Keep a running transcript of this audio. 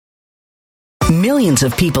Millions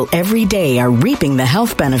of people every day are reaping the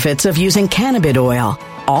health benefits of using cannabis oil,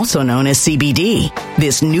 also known as CBD.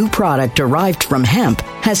 This new product derived from hemp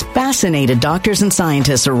has fascinated doctors and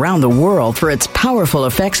scientists around the world for its powerful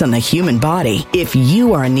effects on the human body. If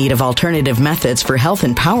you are in need of alternative methods for health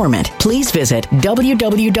empowerment, please visit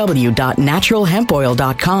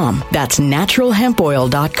www.naturalhempoil.com. That's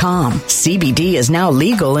naturalhempoil.com. CBD is now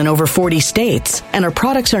legal in over 40 states, and our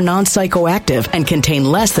products are non-psychoactive and contain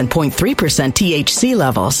less than 0.3% THC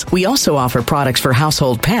levels. We also offer products for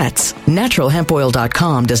household pets.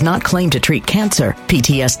 Naturalhempoil.com does not claim to treat cancer,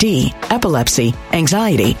 PTSD, epilepsy,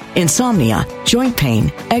 anxiety, insomnia, joint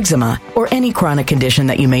pain, eczema, or any chronic condition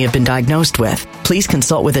that you may have been diagnosed with. Please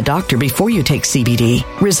consult with a doctor before you take CBD.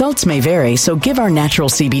 Results may vary, so give our natural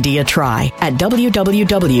CBD a try at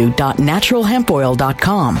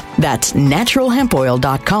www.naturalhempoil.com. That's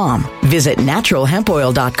naturalhempoil.com. Visit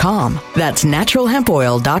naturalhempoil.com. That's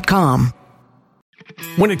naturalhempoil.com.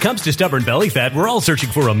 When it comes to stubborn belly fat, we're all searching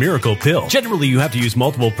for a miracle pill. Generally, you have to use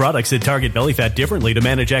multiple products that target belly fat differently to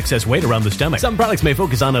manage excess weight around the stomach. Some products may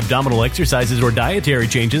focus on abdominal exercises or dietary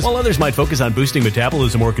changes, while others might focus on boosting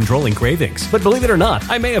metabolism or controlling cravings. But believe it or not,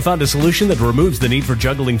 I may have found a solution that removes the need for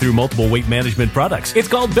juggling through multiple weight management products. It's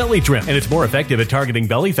called Belly Trim, and it's more effective at targeting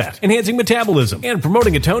belly fat, enhancing metabolism, and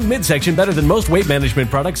promoting a toned midsection better than most weight management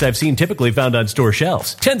products I've seen typically found on store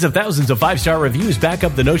shelves. Tens of thousands of 5-star reviews back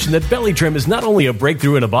up the notion that Belly Trim is not only a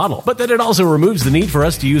breakthrough in a bottle, but that it also removes the need for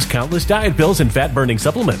us to use countless diet pills and fat-burning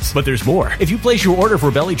supplements. But there's more. If you place your order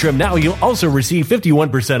for Belly Trim now, you'll also receive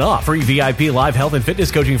 51% off, free VIP live health and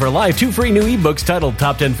fitness coaching for life, 2 free new ebooks titled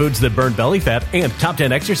Top 10 Foods That Burn Belly Fat and Top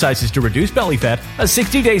 10 Exercises to Reduce Belly Fat, a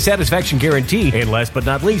 60-day satisfaction guarantee, and last but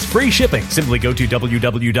not least, free shipping. Simply go to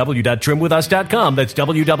www.trimwithus.com. That's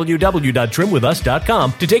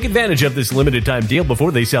www.trimwithus.com to take advantage of this limited time deal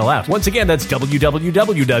before they sell out. Once again, that's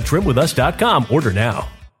www.trimwithus.com. Order now.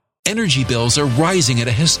 Energy bills are rising at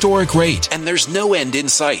a historic rate, and there's no end in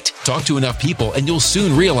sight. Talk to enough people, and you'll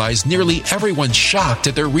soon realize nearly everyone's shocked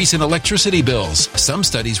at their recent electricity bills. Some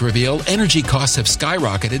studies reveal energy costs have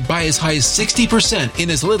skyrocketed by as high as 60%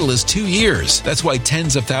 in as little as 2 years. That's why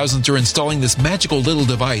tens of thousands are installing this magical little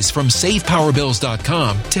device from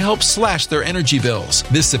SavePowerBills.com to help slash their energy bills.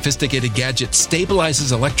 This sophisticated gadget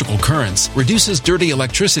stabilizes electrical currents, reduces dirty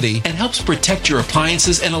electricity, and helps protect your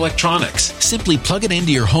appliances and electronics. Simply plug it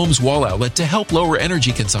into your home's wall outlet to help lower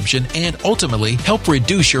energy consumption and ultimately help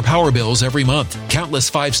reduce your power bills every month.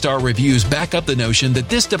 Countless 5-star reviews back up the notion that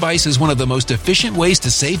this device is one of the most efficient ways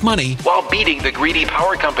to save money while beating the greedy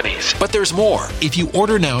power companies. But there's more. If you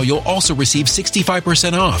order now, you'll also receive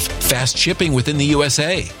 65% off, fast shipping within the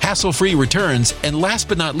USA, hassle-free returns, and last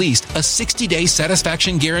but not least, a 60-day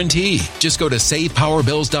satisfaction guarantee. Just go to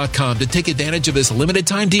SavePowerBills.com to take advantage of this limited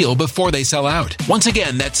time deal before they sell out. Once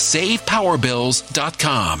again, that's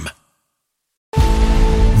SavePowerBills.com.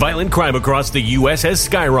 Violent crime across the U.S. has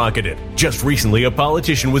skyrocketed. Just recently, a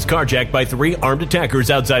politician was carjacked by 3 armed attackers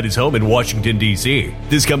outside his home in Washington, D.C.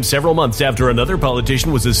 This comes several months after another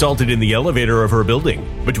politician was assaulted in the elevator of her building.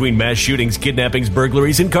 Between mass shootings, kidnappings,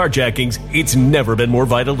 burglaries, and carjackings, it's never been more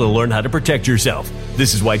vital to learn how to protect yourself.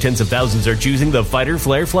 This is why tens of thousands are choosing the Fighter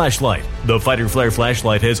Flare flashlight. The Fighter Flare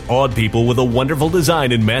flashlight has awed people with a wonderful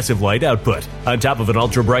design and massive light output. On top of an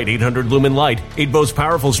ultra-bright 800-lumen light, it boasts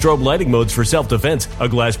powerful strobe lighting modes for self-defense, a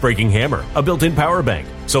glass-breaking hammer, a built-in power bank,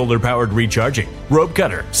 solar-powered recharging, rope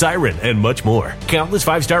cutter, siren, and much more. Countless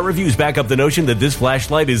 5-star reviews back up the notion that this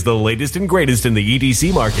flashlight is the latest and greatest in the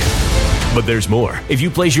EDC market. But there's more. If you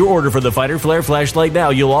place your order for the Fighter Flare flashlight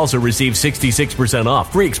now, you'll also receive 66%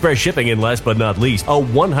 off, free express shipping, and last but not least, a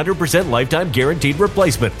 100% lifetime guaranteed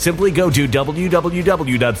replacement. Simply go to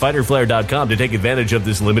www.fighterflare.com to take advantage of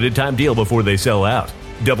this limited time deal before they sell out.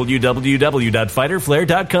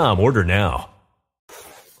 www.fighterflare.com. Order now.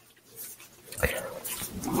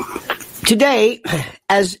 Today,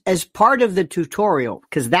 as part of the tutorial,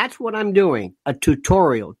 because that's what I'm doing, a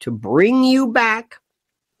tutorial to bring you back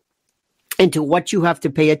into what you have to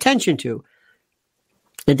pay attention to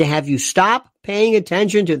and to have you stop paying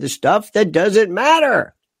attention to the stuff that doesn't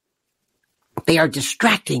matter. They are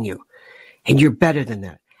distracting you, and you're better than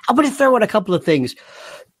that. I'm going to throw in a couple of things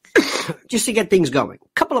just to get things going.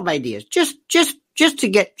 A couple of ideas, just to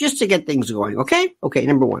get things going. Okay.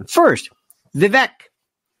 Number one. First, Vivek.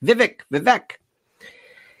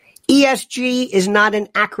 ESG is not an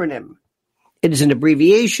acronym. It is an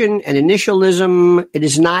abbreviation, an initialism. It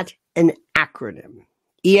is not an acronym.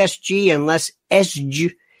 ESG, unless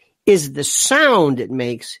SG is the sound it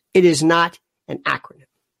makes, it is not an acronym.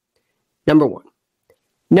 Number one.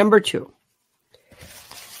 Number two.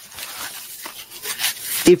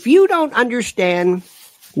 If you don't understand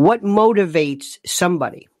what motivates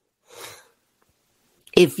somebody.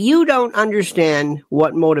 If you don't understand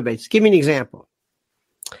what motivates, give me an example.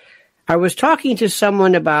 I was talking to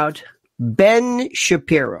someone about Ben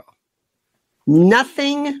Shapiro.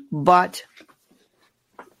 Nothing but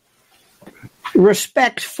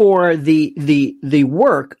respect for the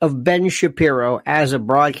work of Ben Shapiro as a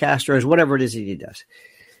broadcaster, as whatever it is that he does.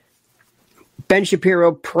 Ben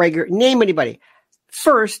Shapiro, Prager, name anybody.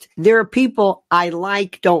 First, there are people I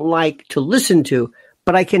don't like to listen to,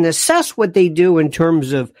 but I can assess what they do in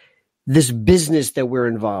terms of this business that we're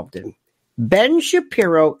involved in. Ben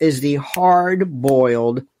Shapiro is the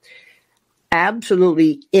hard-boiled,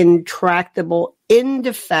 absolutely intractable,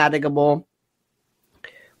 indefatigable,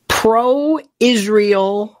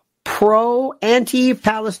 pro-Israel,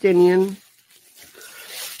 pro-anti-Palestinian,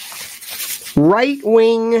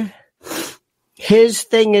 right-wing. His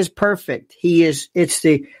thing is perfect. It's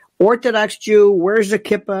the Orthodox Jew, wears the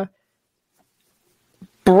kippah.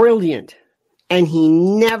 Brilliant. And he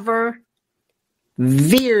never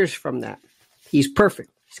veers from that. He's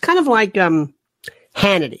perfect. It's kind of like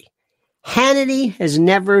Hannity. Hannity has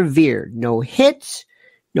never veered. No hits,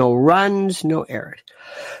 no runs, no errors.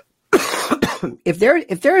 If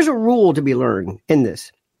there is a rule to be learned in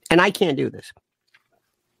this, and I can't do this,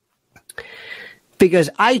 because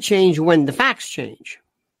I change when the facts change.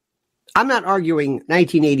 I'm not arguing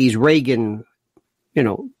 1980s Reagan,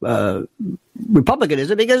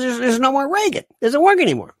 Republicanism, because there's no more Reagan. It doesn't work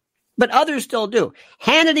anymore. But others still do.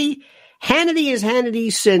 Hannity is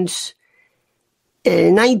Hannity since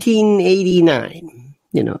 1989.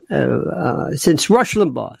 Since Rush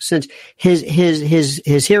Limbaugh, since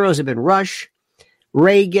his heroes have been Rush,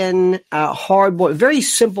 Reagan, Hardboy, very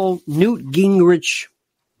simple Newt Gingrich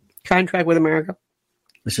contract with America.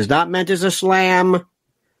 This is not meant as a slam.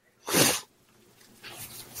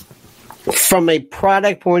 From a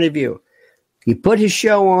product point of view, he put his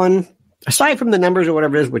show on, aside from the numbers or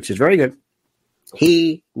whatever it is, which is very good,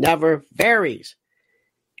 he never varies.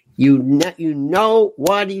 You know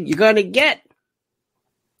what you're going to get.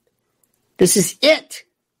 This is it.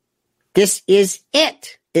 This is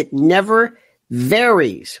it. It never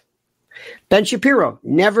varies. Ben Shapiro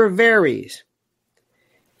never varies.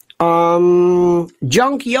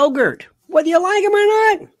 Junk yogurt, whether you like him or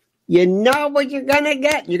not, you know what you're going to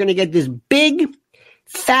get. You're going to get this big,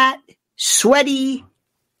 fat, sweaty,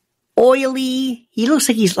 oily. He looks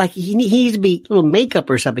like he needs to be a little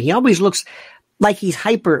makeup or something. He always looks like he's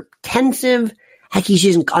hypertensive, like he's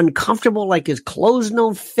just uncomfortable, like his clothes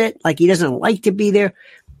don't fit, like he doesn't like to be there.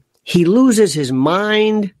 He loses his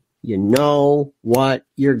mind. You know what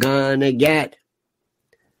you're going to get.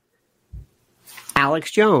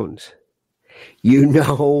 Alex Jones. You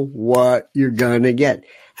know what you're going to get.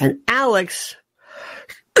 And Alex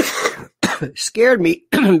scared me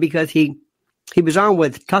because he was on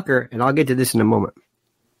with Tucker, and I'll get to this in a moment.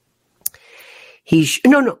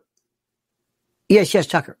 No. Yes,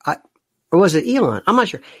 Tucker. Or was it Elon? I'm not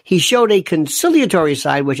sure. He showed a conciliatory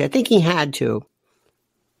side, which I think he had to.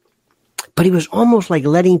 But he was almost like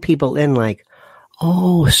letting people in, like,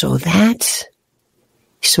 oh, so that's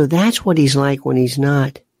what he's like when he's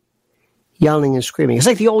not yelling and screaming. It's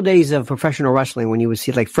like the old days of professional wrestling when you would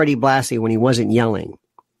see like Freddie Blassie when he wasn't yelling.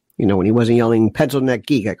 When he wasn't yelling pencil neck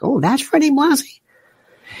geek. Like, oh, that's Freddie Blassie.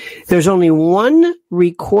 There's only one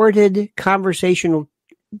recorded conversational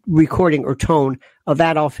recording or tone of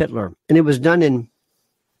Adolf Hitler. And it was done in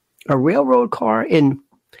a railroad car in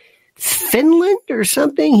Finland or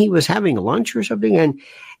something. He was having lunch or something.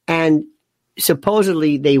 And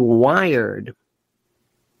supposedly they wired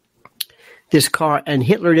this car, and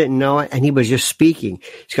Hitler didn't know it, and he was just speaking.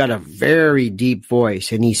 He's got a very deep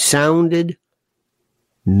voice, and he sounded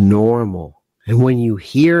normal. And when you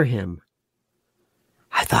hear him,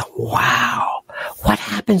 I thought, wow, what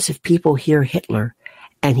happens if people hear Hitler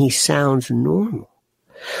and he sounds normal?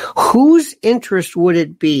 Whose interest would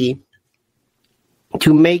it be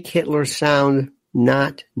to make Hitler sound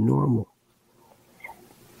not normal?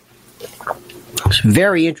 It's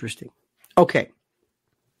very interesting. Okay.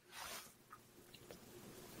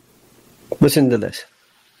 Listen to this.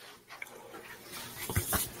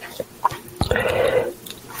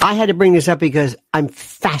 I had to bring this up because I'm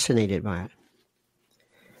fascinated by it.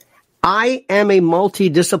 I am a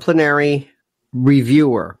multidisciplinary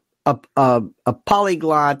reviewer, a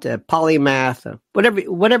polyglot, a polymath,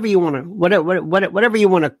 whatever you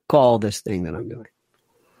want to call this thing that I'm doing.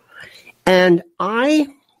 And I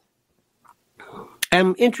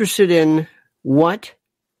am interested in what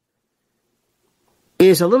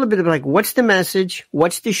is a little bit of like, what's the message?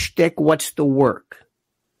 What's the shtick? What's the work?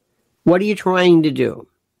 What are you trying to do?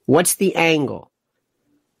 What's the angle?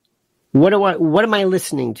 What am I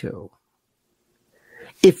listening to?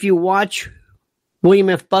 If you watch William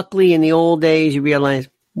F. Buckley in the old days, you realize,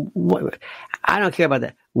 I don't care about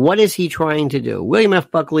that. What is he trying to do? William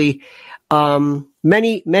F. Buckley,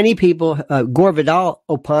 many people, Gore Vidal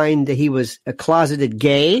opined that he was a closeted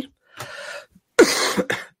gay.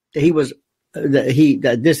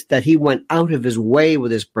 that he went out of his way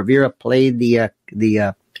with his bravura, played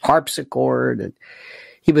the harpsichord, and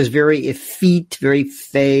he was very effete, very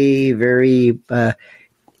fey, very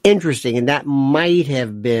interesting, and that might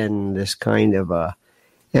have been this kind of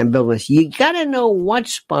ambivalence. You got to know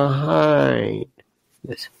what's behind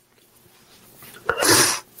this.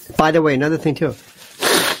 By the way, another thing too.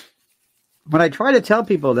 When I try to tell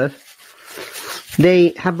people this,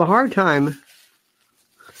 they have a hard time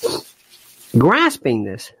grasping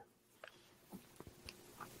this.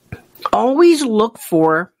 Always look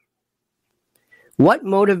for what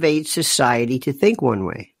motivates society to think one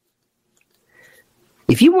way.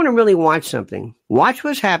 If you want to really watch something, watch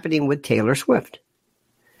what's happening with Taylor Swift.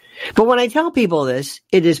 But when I tell people this,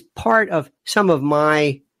 it is part of some of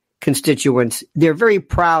my constituents. They're very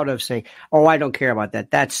proud of saying, oh, I don't care about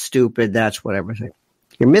that. That's stupid. That's whatever.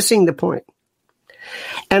 You're missing the point.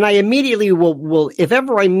 And I immediately will, if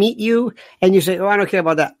ever I meet you and you say, oh, I don't care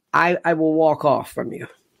about that, I will walk off from you.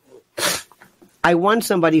 I want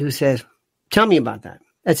somebody who says, tell me about that.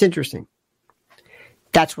 That's interesting.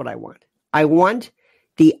 That's what I want. I want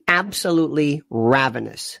the absolutely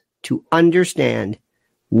ravenous to understand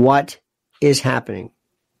what is happening.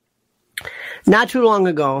 Not too long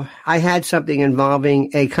ago, I had something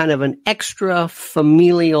involving a kind of an extra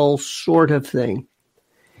familial sort of thing.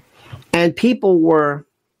 And people were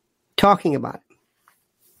talking about it.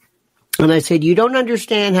 And I said, you don't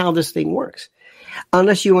understand how this thing works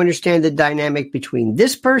unless you understand the dynamic between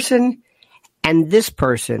this person and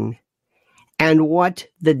what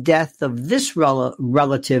the death of this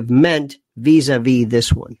relative meant vis-a-vis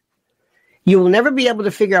this one. You will never be able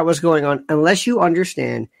to figure out what's going on unless you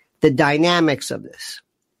understand the dynamics of this.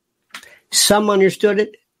 Some understood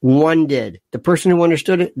it, one did. The person who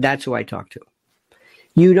understood it, that's who I talked to.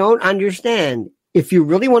 You don't understand. If you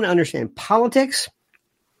really want to understand politics,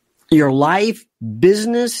 your life,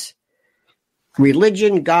 business,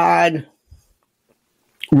 religion, God,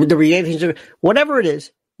 the relationship, whatever it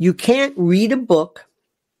is, you can't read a book,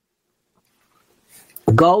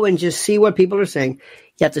 go and just see what people are saying.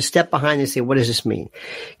 You have to step behind and say, what does this mean?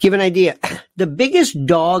 Give an idea. The biggest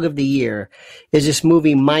dog of the year is this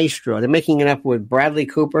movie Maestro. They're making it up with Bradley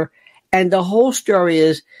Cooper. And the whole story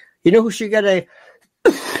is, you know who should get a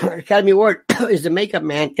Academy Award is the makeup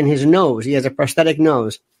man and his nose. He has a prosthetic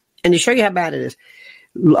nose. And to show you how bad it is,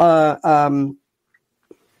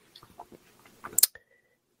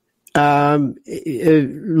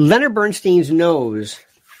 Leonard Bernstein's nose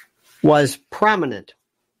was prominent.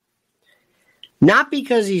 Not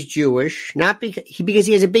because he's Jewish, not because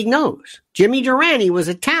he has a big nose. Jimmy Durante was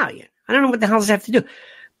Italian. I don't know what the hell does that have to do.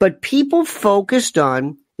 But people focused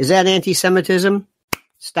on, is that anti-Semitism?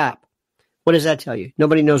 Stop. What does that tell you?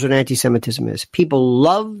 Nobody knows what anti-Semitism is. People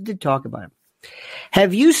love to talk about it.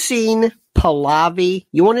 Have you seen Pahlavi?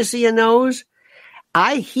 You want to see a nose?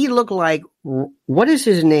 He looked like, what is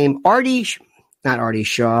his name? Not Artie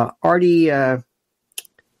Shaw.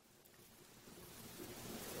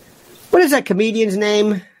 what is that comedian's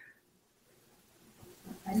name?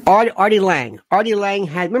 Artie Lang. Artie Lang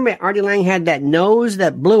had that nose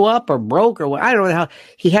that blew up or broke or what? I don't know how.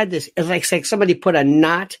 He had this, it's like somebody put a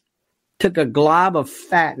knot, took a glob of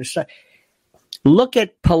fat and stuff. Look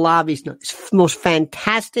at Pahlavi's nose. It's the most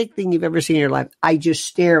fantastic thing you've ever seen in your life. I just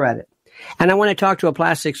stare at it. And I want to talk to a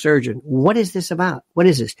plastic surgeon. What is this about? What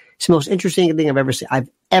is this? It's the most interesting thing I've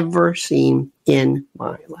ever seen in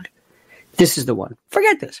my life. This is the one.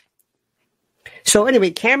 Forget this. So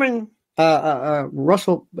anyway, Cameron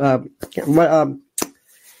Russell, I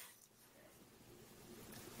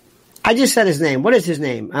just said his name. What is his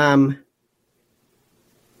name?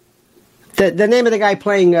 The name of the guy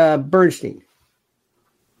playing Bernstein.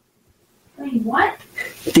 Playing what?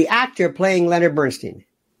 The actor playing Leonard Bernstein.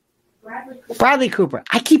 Bradley Cooper.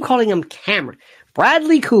 I keep calling him Cameron.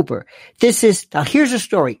 Bradley Cooper. Now here's a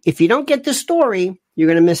story. If you don't get the story, you're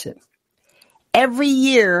going to miss it. Every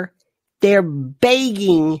year, they're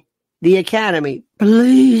begging the Academy,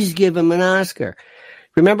 please give him an Oscar.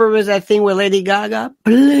 Remember it was that thing with Lady Gaga?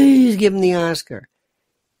 Please give him the Oscar.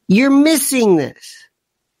 You're missing this.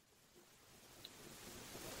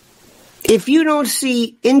 If you don't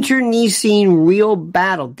see internecine real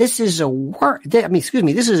battle, this is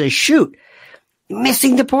this is a shoot.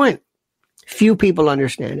 Missing the point. Few people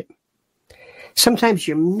understand it. Sometimes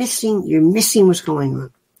you're missing what's going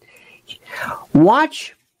on.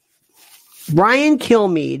 Watch Brian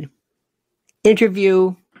Kilmeade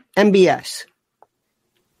interview MBS.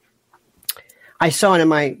 I saw it in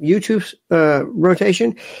my YouTube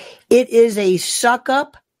rotation. It is a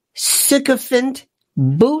suck-up, sycophant,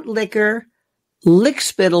 bootlicker,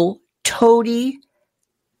 lickspittle, toady,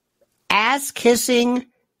 ass-kissing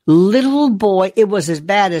little boy. It was as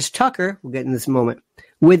bad as Tucker, we'll get in this moment,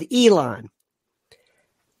 with Elon.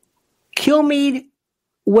 Kilmeade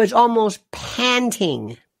was almost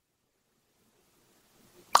panting.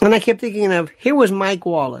 And I kept thinking of, here was Mike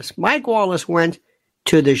Wallace. Mike Wallace went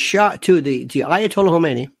to the Ayatollah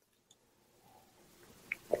Khomeini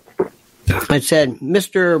and said,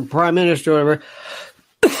 Mr. Prime Minister, whatever,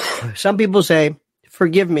 some people say,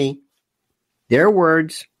 forgive me, their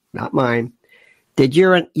words, not mine, that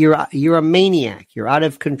you're a maniac, you're out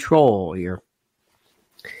of control,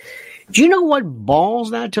 do you know what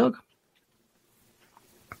balls that took?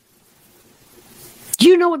 Do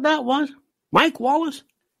you know what that was? Mike Wallace?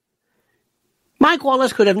 Mike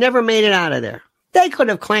Wallace could have never made it out of there. They could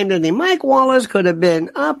have claimed anything. Mike Wallace could have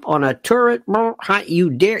been up on a turret.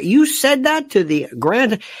 You said that to the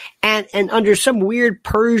grand, and under some weird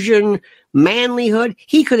Persian manlyhood,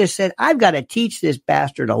 he could have said, I've got to teach this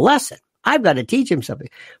bastard a lesson. I've got to teach him something.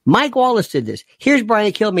 Mike Wallace did this. Here's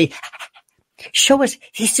Brian Kilmeade. Show us,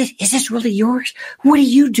 is this really yours? What do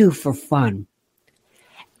you do for fun?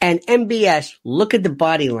 And MBS, look at the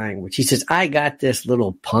body language. He says, I got this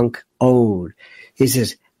little punk ode. He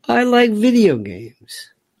says, I like video games.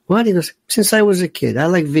 What? He goes, since I was a kid, I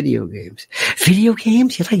like video games. Video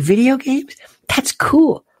games? You like video games? That's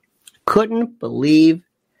cool. Couldn't believe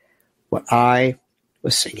what I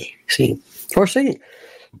was singing.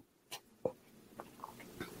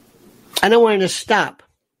 And I wanted to stop.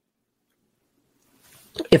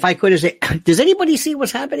 If I could say, does anybody see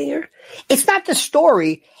what's happening here? It's not the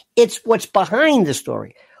story. It's what's behind the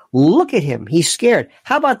story. Look at him. He's scared.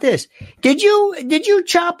 How about this? Did you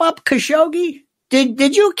chop up Khashoggi?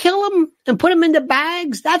 Did you kill him and put him into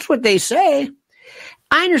bags? That's what they say.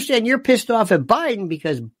 I understand you're pissed off at Biden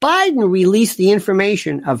because Biden released the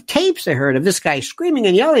information of tapes I heard of this guy screaming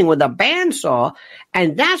and yelling with a bandsaw,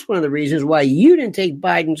 and that's one of the reasons why you didn't take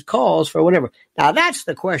Biden's calls for whatever. Now, that's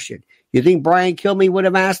the question. You think Brian Kilmeade would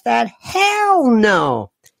have asked that? Hell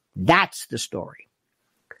no. That's the story.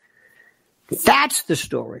 That's the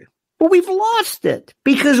story. But we've lost it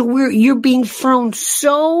because you're being thrown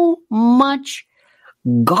so much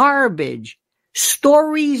garbage.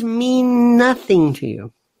 Stories mean nothing to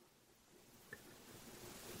you.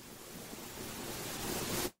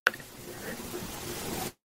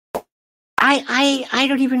 I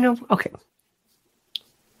don't even know. Okay.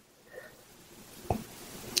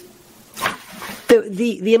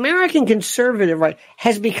 The American conservative right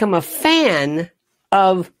has become a fan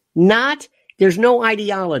of there's no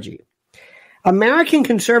ideology. American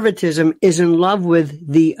conservatism is in love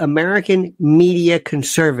with the American media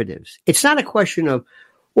conservatives. It's not a question of,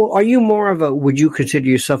 well, are you would you consider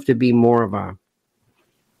yourself to be more of a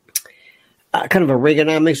kind of a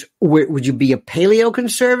Reaganomics? Would you be a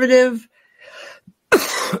paleoconservative?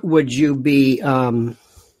 Would you be,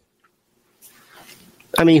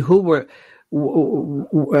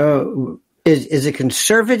 is it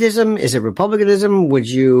conservatism? Is it republicanism? Would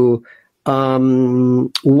you,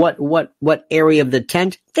 what area of the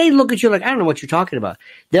tent? They look at you like, I don't know what you're talking about.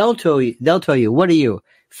 They'll tell you, what are you?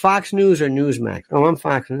 Fox News or Newsmax? Oh, I'm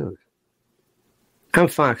Fox News. I'm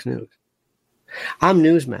Fox News. I'm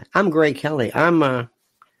Newsmax. I'm Greg Kelly. I'm,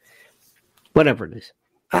 whatever it is.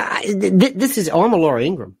 I'm a Laura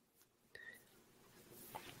Ingraham.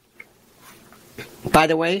 By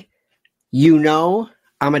the way, I'm going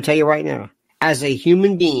to tell you right now, as a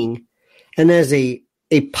human being and as a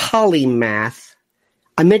polymath,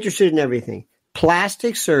 I'm interested in everything.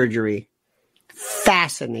 Plastic surgery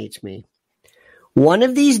fascinates me. One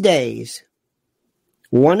of these days,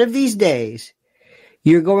 you're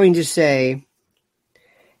going to say,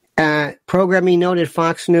 programming note at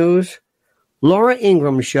Fox News, Laura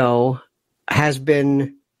Ingraham's show has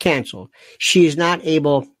been canceled. She is not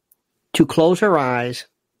able to close her eyes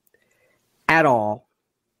at all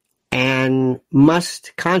and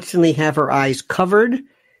must constantly have her eyes covered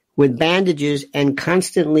with bandages and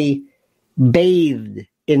constantly bathed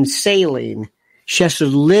in saline. She has to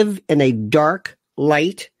live in a dark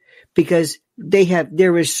light because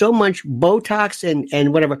there is so much Botox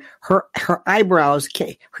and whatever. Her eyebrows,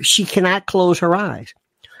 she cannot close her eyes.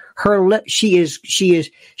 She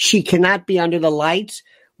cannot be under the lights.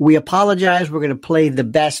 We apologize. We're going to play the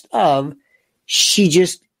best of.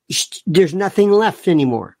 There's nothing left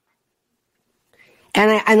anymore.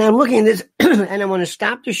 And I'm looking at this, and I want to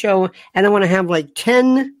stop the show, and I want to have like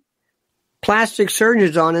 10 plastic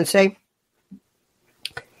surgeons on and say,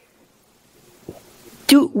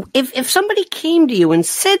 if somebody came to you and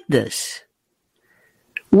said this,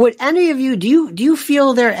 would any of you, do you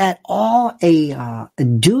feel there at all a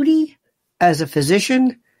duty as a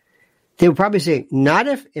physician? They would probably say, not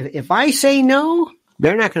if I say no,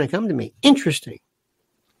 they're not going to come to me. Interesting.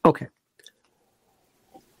 Okay.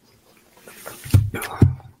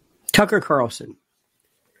 Tucker Carlson.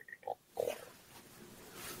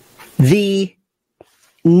 The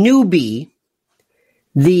newbie,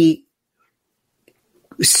 the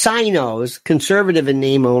sinos, conservative in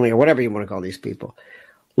name only, or whatever you want to call these people,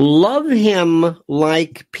 love him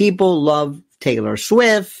like people love Taylor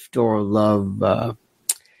Swift or love, I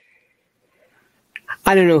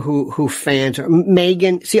don't know who fans are.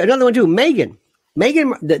 Meghan. See, another one too, Meghan.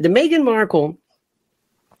 The Meghan Markle,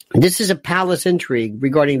 this is a palace intrigue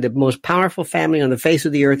regarding the most powerful family on the face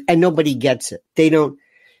of the earth, and nobody gets it. They don't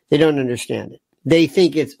understand it. They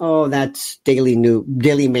think it's, that's Daily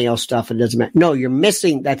Mail stuff. It doesn't matter. No, you're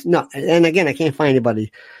missing. That's not. And again, I can't find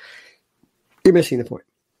anybody. You're missing the point.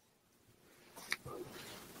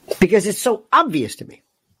 Because it's so obvious to me.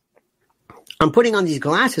 I'm putting on these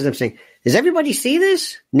glasses. I'm saying, does everybody see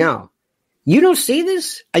this? No. You don't see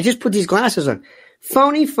this? I just put these glasses on.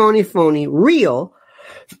 Phony, phony, phony, real.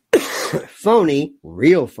 Phony,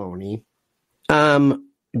 real phony.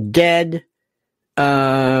 Dead.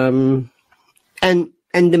 And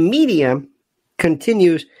the media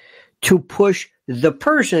continues to push the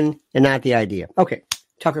person and not the idea. Okay,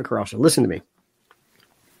 Tucker Carlson, listen to me.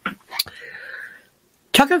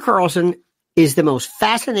 Tucker Carlson is the most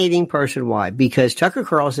fascinating person. Why? Because Tucker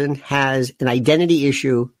Carlson has an identity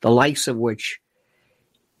issue, the likes of which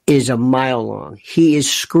is a mile long. He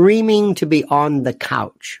is screaming to be on the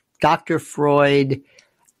couch. Dr. Freud,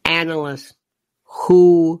 analyst,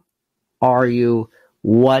 who are you?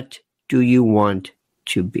 What do you want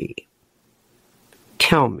to be?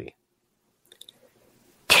 Tell me.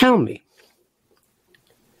 Tell me.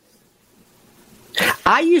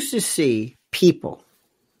 I used to see people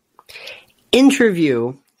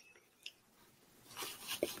interview,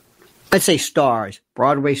 let's say stars,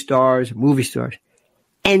 Broadway stars, movie stars,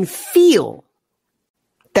 and feel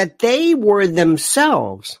that they were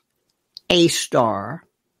themselves a star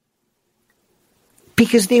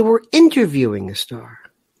because they were interviewing a star.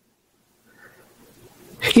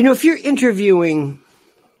 You know, if you're interviewing,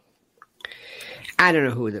 I don't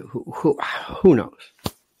know who knows.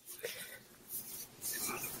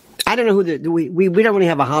 I don't know we don't really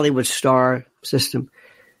have a Hollywood star system.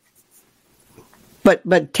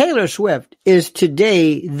 But Taylor Swift is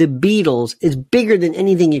today the Beatles. Is bigger than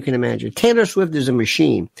anything you can imagine. Taylor Swift is a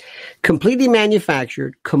machine, completely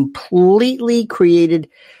manufactured, completely created.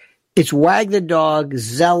 It's Wag the Dog,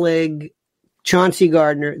 Zelig, Chauncey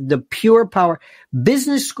Gardner, the pure power.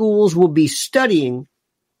 Business schools will be studying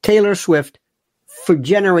Taylor Swift for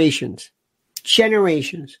generations.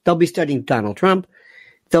 Generations. They'll be studying Donald Trump.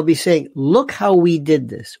 They'll be saying, look how we did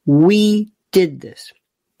this. We did this.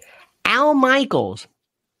 Al Michaels,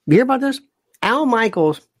 you hear about this? Al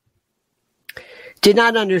Michaels did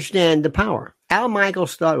not understand the power. Al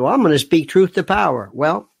Michaels thought, well, I'm going to speak truth to power.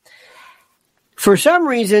 Well, for some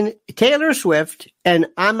reason, Taylor Swift, and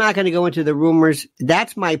I'm not going to go into the rumors.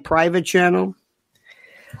 That's my private channel.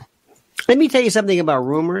 Let me tell you something about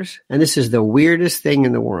rumors, and this is the weirdest thing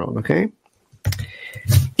in the world, okay?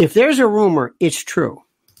 If there's a rumor, it's true.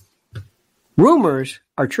 Rumors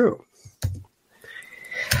are true.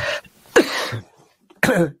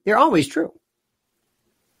 They're always true.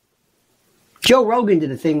 Joe Rogan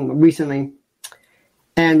did a thing recently,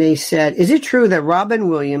 and they said, is it true that Robin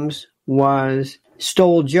Williams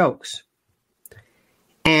stole jokes?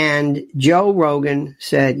 And Joe Rogan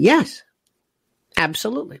said, yes,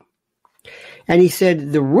 absolutely. And he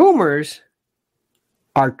said, the rumors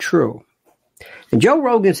are true. And Joe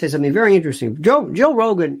Rogan said something very interesting. Joe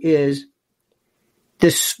Rogan is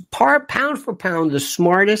pound for pound, the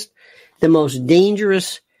smartest, the most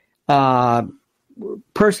dangerous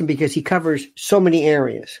person because he covers so many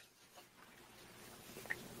areas.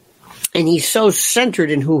 And he's so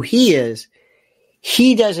centered in who he is.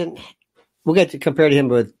 He doesn't, we'll get to compare to him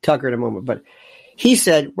with Tucker in a moment, but he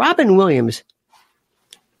said, Robin Williams,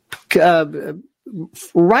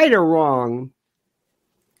 right or wrong,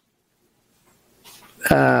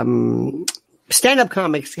 stand-up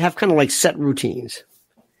comics have kind of like set routines.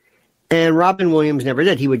 And Robin Williams never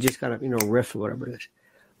did. He would just kind of, riff or whatever it is.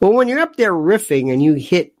 Well, when you're up there riffing and you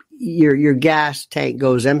hit your gas tank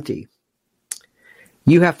goes empty,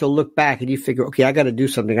 you have to look back and you figure, okay, I got to do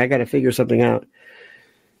something. I got to figure something out.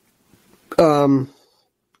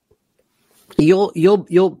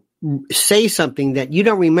 you'll say something that you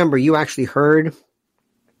don't remember you actually heard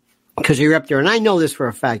because you're up there. And I know this for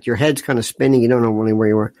a fact. Your head's kind of spinning. You don't know really where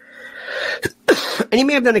you were. And he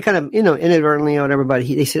may have done it kind of, inadvertently or whatever, but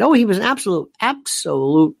they said, he was an absolute,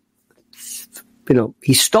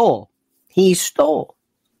 he stole.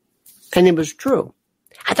 And it was true.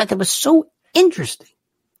 I thought that was so interesting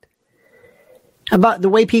about the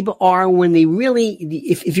way people are when they really,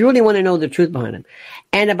 if you really want to know the truth behind them,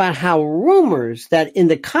 and about how rumors that in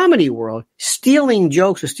the comedy world, stealing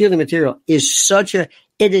jokes or stealing material is such a,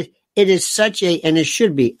 it is such a, and it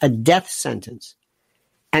should be a death sentence,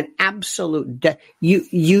 an absolute death.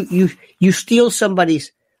 You steal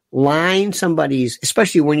somebody's line,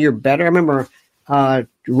 especially when you're better. I remember,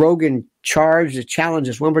 Rogan challenged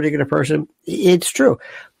this one particular person. It's true.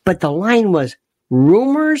 But the line was,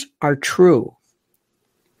 rumors are true.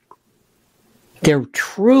 They're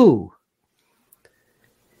true.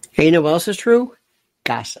 And you know what else is true?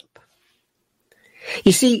 Gossip.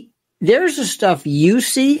 You see, there's the stuff you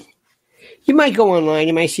see. You might go online,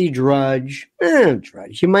 you might see Drudge.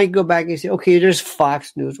 You might go back and say, okay, there's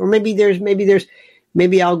Fox News. Or maybe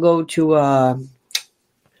I'll go to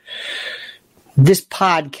this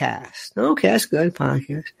podcast. Okay, that's good,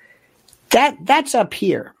 podcast. That's up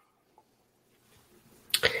here.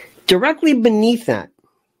 Directly beneath that,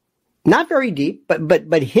 not very deep,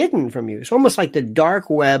 but hidden from you. It's almost like the dark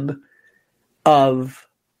web of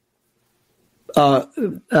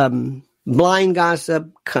blind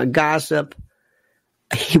gossip,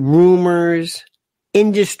 rumors,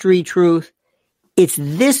 industry truth.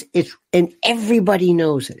 And everybody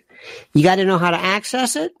knows it. You got to know how to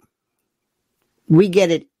access it. We get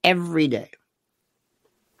it every day.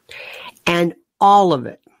 And all of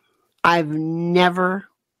it. I've never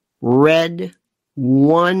read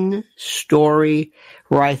one story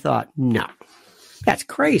where I thought, no, that's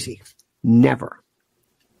crazy. Never.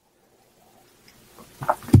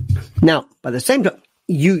 Now, by the same time,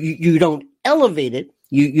 you don't elevate it.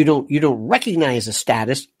 You don't recognize the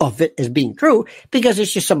status of it as being true because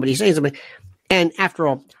it's just somebody saying something. And after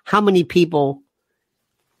all, how many people?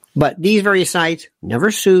 But these various sites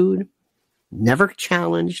never sued, never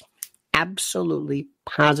challenged, absolutely,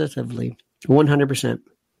 positively, 100%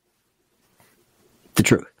 the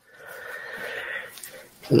truth.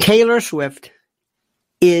 Taylor Swift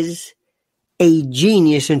is a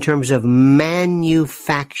genius in terms of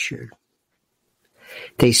manufacture.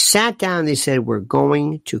 They sat down, they said, we're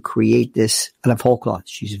going to create this out of whole cloth.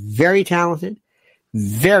 She's very talented,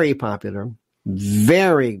 very popular,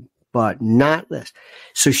 but not this.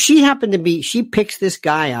 So she picks this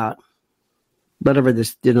guy out, whatever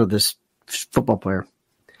this football player.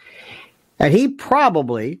 And he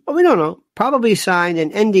probably, we don't know, probably signed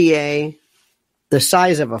an NDA the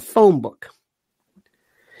size of a phone book.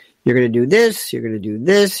 You're going to do this, you're going to do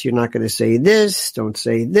this, you're not going to say this, don't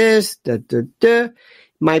say this,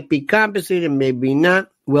 Might be compensated, maybe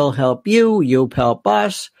not. We'll help you, you'll help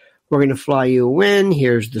us. We're going to fly you in.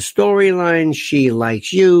 Here's the storyline. She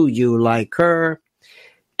likes you. You like her.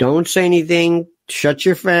 Don't say anything. Shut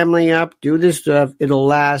your family up. Do this stuff. It'll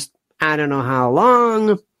last, I don't know how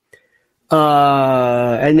long.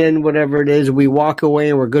 And then whatever it is, we walk away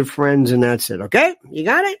and we're good friends and that's it. Okay? You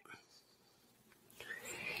got it?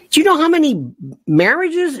 Do you know how many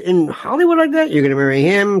marriages in Hollywood like that? You're going to marry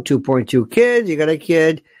him, 2.2 kids. You got a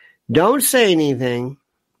kid. Don't say anything.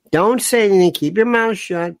 Don't say anything. Keep your mouth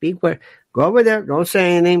shut. Be quiet. Go over there. Don't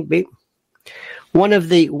say anything. One of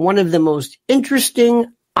the most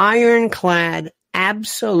interesting, ironclad,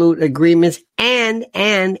 absolute agreements, and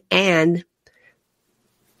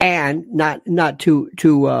not to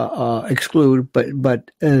exclude,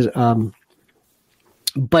 but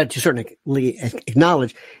to certainly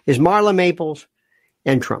acknowledge is Marla Maples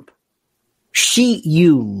and Trump.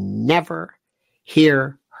 You never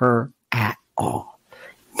hear her at all.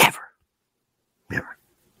 Never.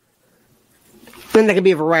 And there could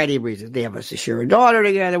be a variety of reasons. They have a share a daughter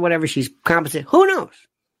together, whatever. She's compensated. Who knows?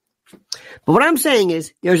 But what I'm saying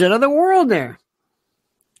is there's another world there.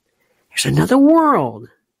 There's another world.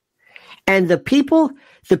 And the people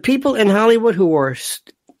in Hollywood who are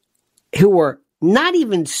not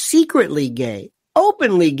even secretly gay,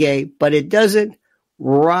 openly gay, but it doesn't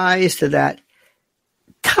rise to that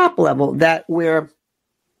top level that where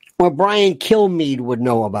Brian Kilmeade would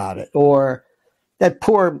know about it, or that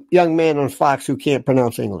poor young man on Fox who can't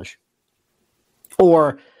pronounce English,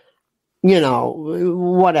 or,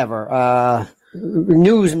 whatever,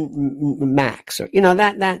 Newsmax, or,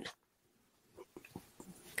 that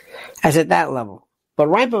as at that level.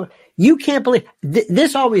 But you can't believe,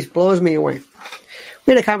 this always blows me away.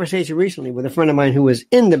 We had a conversation recently with a friend of mine who was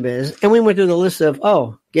in the biz, and we went through the list of,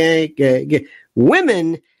 gay.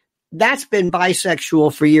 Women, that's been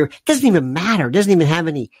bisexual for years. Doesn't even matter. Doesn't even have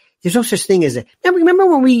any, there's no such thing as a, remember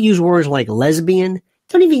when we use words like lesbian?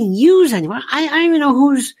 Don't even use anymore. I don't even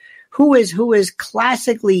know who is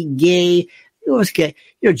classically gay. Who was gay?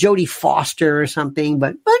 Jodie Foster or something,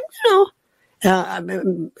 but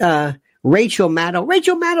Rachel Maddow.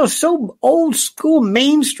 Rachel Maddow's so old school,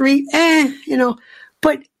 Main Street,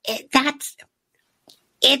 but it's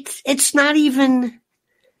not even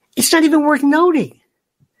worth noting.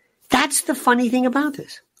 That's the funny thing about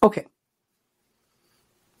this. Okay.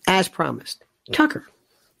 As promised, Tucker.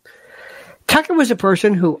 Tucker was a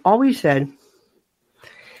person who always said,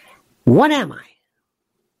 "What am I?"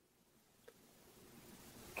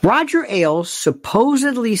 Roger Ailes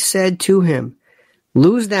supposedly said to him,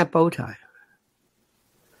 "Lose that bow tie.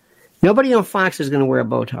 Nobody on Fox is going to wear a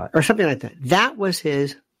bow tie," or something like that. That was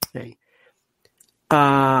his thing.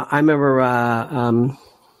 I remember,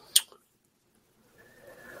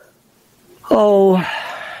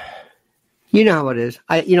 you know how it is.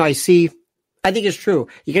 I think it's true.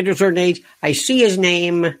 You get to a certain age, I see his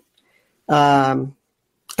name. I'll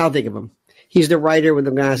think of him. He's the writer with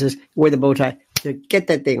the glasses, wear the bow tie. Get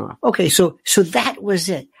that thing off. Okay, so that was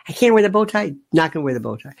it. I can't wear the bow tie. Not going to wear the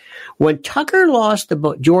bow tie. When Tucker lost the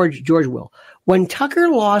bow, George will. When Tucker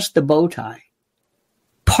lost the bow tie,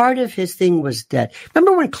 part of his thing was dead.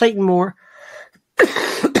 Remember when Clayton Moore?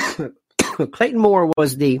 Clayton Moore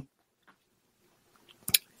was the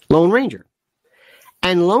Lone Ranger,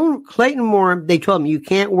 and Clayton Moore. They told him, "You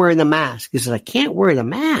can't wear the mask." He said, "I can't wear the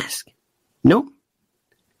mask." Nope.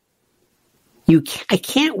 I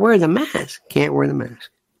can't wear the mask. Can't wear the mask.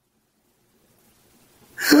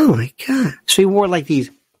 Oh my God. So he wore like these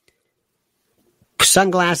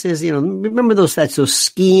sunglasses, remember those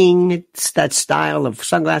skiing, that style of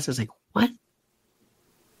sunglasses? Like, what?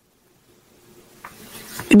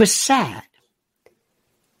 It was sad.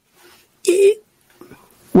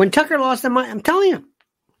 When Tucker lost the mind, I'm telling you,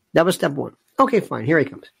 that was step one. Okay, fine. Here he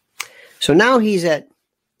comes. So now he's at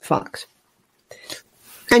Fox.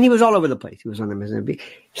 And he was all over the place. He was on MSNBC.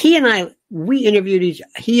 He and I, he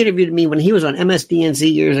interviewed me when he was on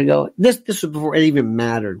MSDNC years ago. This was before it even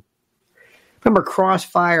mattered. Remember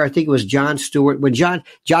Crossfire? I think it was Jon Stewart. When Jon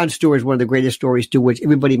Stewart is one of the greatest stories to which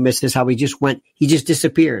everybody misses, how he just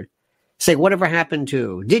disappeared. It's like, whatever happened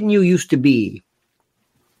to? Didn't you used to be?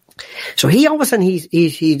 So he all of a sudden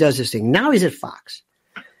he does this thing. Now he's at Fox.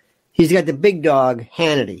 He's got the big dog,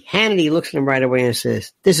 Hannity. Hannity looks at him right away and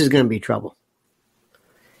says, "This is going to be trouble."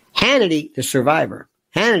 Hannity, the survivor.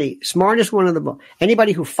 Hannity, smartest one of the book.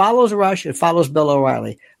 Anybody who follows Rush and follows Bill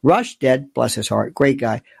O'Reilly. Rush dead, bless his heart, great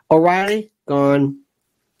guy. O'Reilly gone,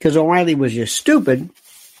 because O'Reilly was just stupid.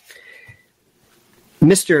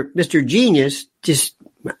 Mr. Genius,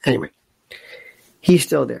 anyway, he's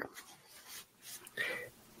still there.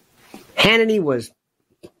 Hannity was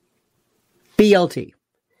BLT.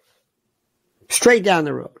 Straight down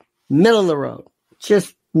the road, middle of the road.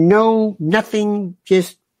 Just nothing,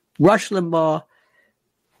 just Rush Limbaugh,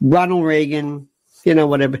 Ronald Reagan,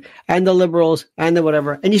 whatever, and the liberals, and the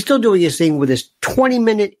whatever. And he's still doing his thing with his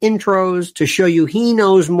 20-minute intros to show you he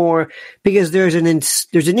knows more, because there's an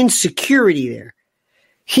insecurity there.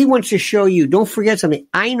 He wants to show you, don't forget something,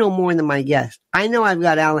 I know more than my guest. I know I've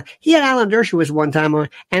got Alan. He had Alan Dershowitz one time on,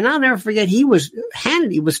 and I'll never forget,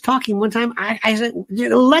 Hannity was talking one time. I said,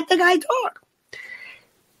 let the guy talk.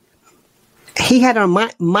 He had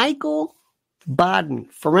on Michael Baden,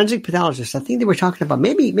 forensic pathologist. I think they were talking about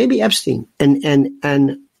maybe Epstein,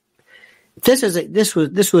 and this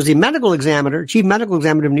was the medical examiner, chief medical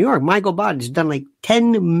examiner of New York, Michael Baden. He's done like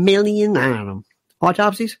 10 million, I don't know,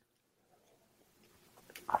 autopsies.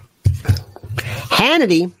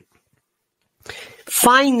 Hannity,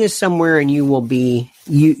 find this somewhere, and you will be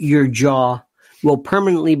your jaw will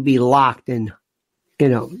permanently be locked in,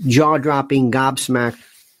 jaw dropping, gobsmacked.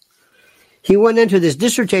 He went into this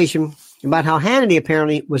dissertation about how Hannity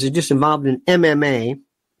apparently was just involved in MMA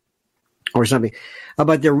or something,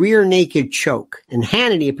 about the rear naked choke. And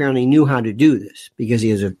Hannity apparently knew how to do this because he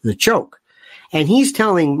has the choke. And he's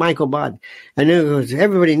telling Michael Baden, and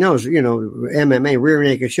everybody knows, MMA, rear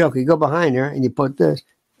naked choke. You go behind there and you put this,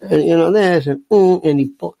 and this, and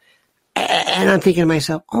you pull. And I'm thinking to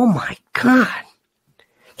myself, oh my God,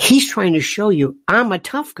 he's trying to show you I'm a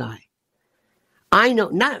tough guy. I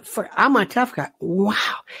know, I'm a tough guy. Wow.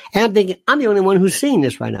 And I'm thinking, I'm the only one who's seeing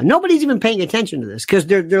this right now. Nobody's even paying attention to this because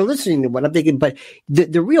they're listening to what I'm thinking. But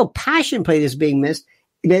the real passion play that's being missed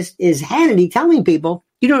is Hannity telling people,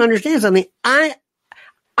 you don't understand something.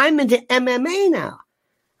 I'm into MMA now.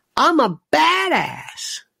 I'm a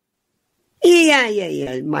badass.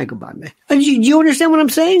 Yeah, Michael Bobman. Do you understand what I'm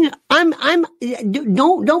saying?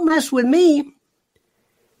 Don't mess with me.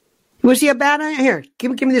 You want to see how bad I am? Here,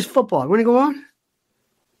 give me this football. You want to go on?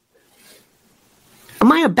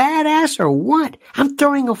 Am I a badass or what? I'm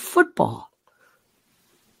throwing a football.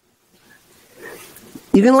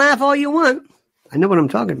 You can laugh all you want. I know what I'm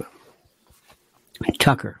talking about.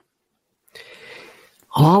 Tucker.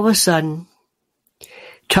 All of a sudden,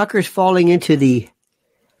 Tucker's falling into the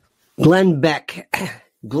Glenn Beck.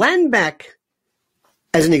 Glenn Beck,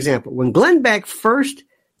 as an example, when Glenn Beck first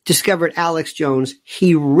discovered Alex Jones,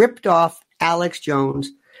 he ripped off Alex Jones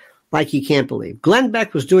like you can't believe. Glenn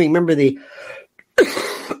Beck was doing, remember the,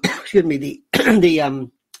 excuse me, the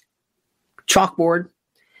chalkboard?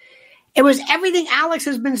 It was everything Alex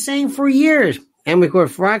has been saying for years. And of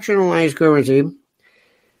course, fractionalized currency.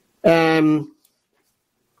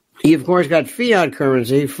 You, of course, got fiat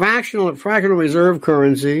currency, fractional reserve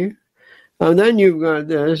currency. And then you've got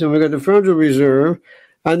this, and we've got the Federal Reserve.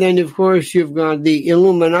 And then, of course, you've got the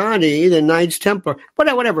Illuminati, the Knights Templar,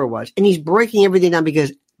 whatever it was. And he's breaking everything down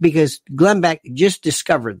because Glenn Beck just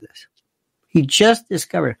discovered this. He just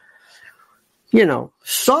discovered,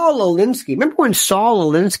 Saul Alinsky. Remember when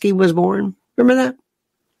Saul Alinsky was born? Remember that?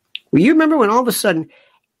 Well, you remember when all of a sudden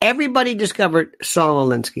everybody discovered Saul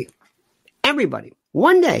Alinsky? Everybody.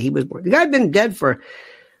 One day he was born. The guy had been dead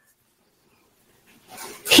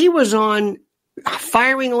he was on a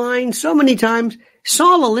firing line so many times.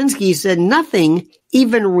 Saul Alinsky said nothing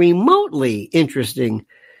even remotely interesting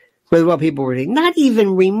with what people were saying. Not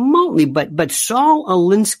even remotely, but Saul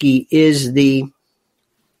Alinsky is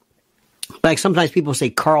like sometimes people say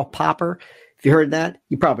Karl Popper. If you heard that,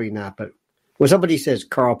 you probably not, but when somebody says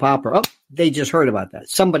Karl Popper, they just heard about that.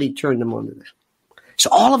 Somebody turned them on to this. So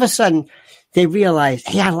all of a sudden, they realized,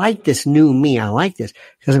 hey, I like this new me. I like this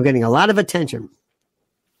because I'm getting a lot of attention.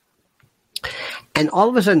 And all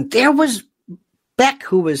of a sudden, there was Beck,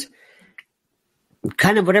 who was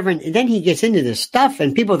kind of whatever. And then he gets into this stuff,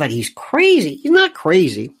 and people thought he's crazy. He's not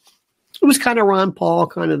crazy. It was kind of Ron Paul,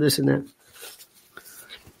 kind of this and that.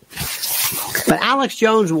 But Alex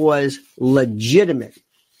Jones was legitimate.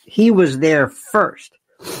 He was there first.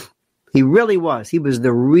 He really was. He was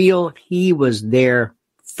he was there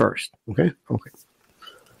first. Okay.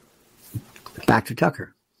 Back to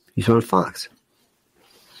Tucker. He's on Fox.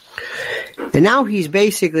 And now he's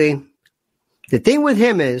basically, the thing with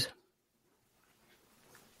him is,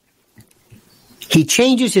 he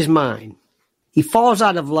changes his mind. He falls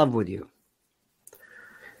out of love with you.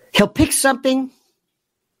 He'll pick something.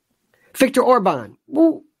 Viktor Orban.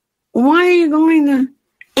 Well, why are you going to,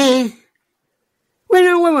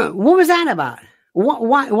 Wait, what was that about?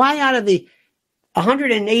 Why out of the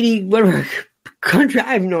 180 whatever country?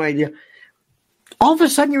 I have no idea. All of a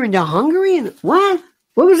sudden you're into Hungary? And what?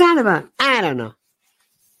 What was that about? I don't know.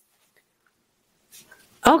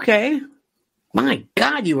 Okay. My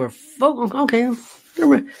God, you were okay.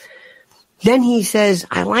 Then he says,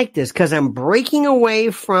 I like this because I'm breaking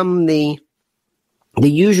away from the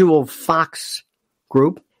usual Fox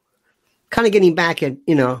group. Kind of getting back at,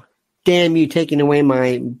 damn you taking away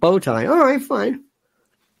my bow tie. All right, fine.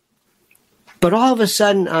 But all of a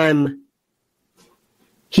sudden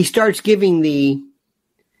he starts giving the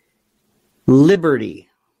liberty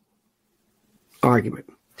argument.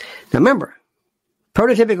 Now remember,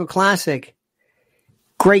 prototypical classic,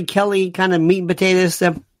 Greg Kelly kind of meat and potatoes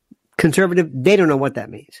stuff, conservative, they don't know what that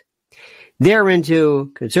means. They're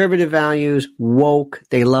into conservative values, woke,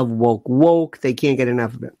 they love woke, they can't get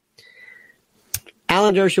enough of it.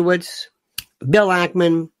 Alan Dershowitz, Bill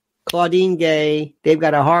Ackman, Claudine Gay, they've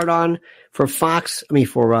got a hard-on for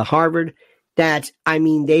Harvard.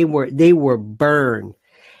 They were burned.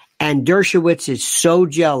 And Dershowitz is so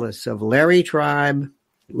jealous of Larry Tribe,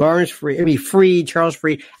 Freed, Charles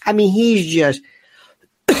Freed. He's just,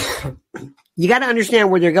 you got to understand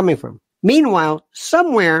where they're coming from. Meanwhile,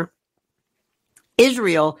 somewhere,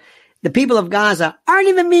 Israel, the people of Gaza, aren't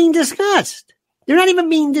even being discussed. They're not even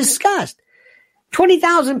being discussed.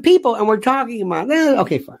 20,000 people, and we're talking about,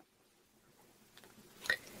 okay, fine.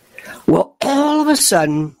 Well, all of a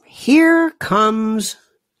sudden, here comes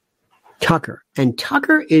Tucker. And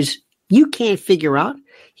Tucker is, you can't figure out,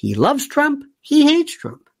 he loves Trump, he hates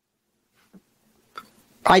Trump.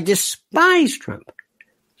 I despise Trump.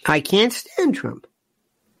 I can't stand Trump.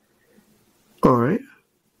 All right.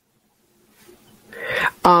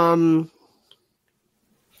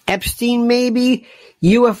 Epstein, maybe.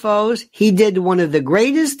 UFOs. He did one of the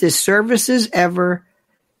greatest disservices ever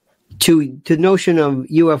to notion of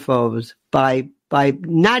UFOs by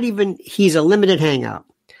not even, he's a limited hangout.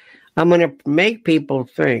 I'm going to make people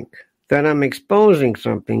think that I'm exposing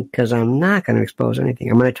something because I'm not going to expose anything.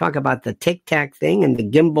 I'm going to talk about the Tic Tac thing and the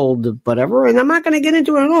gimbal, the whatever, and I'm not going to get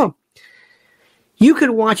into it at all. You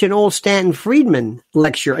could watch an old Stanton Friedman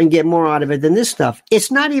lecture and get more out of it than this stuff.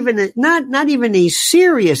 It's not even a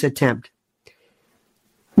serious attempt.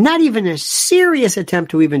 Not even a serious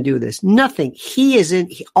attempt to even do this. Nothing.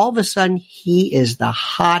 All of a sudden, he is the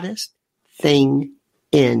hottest thing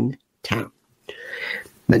in town.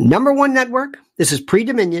 The number one network, this is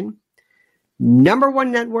pre-Dominion, number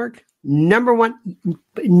one network, number one,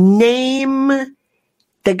 name,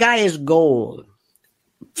 the guy is gold.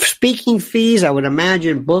 Speaking fees, I would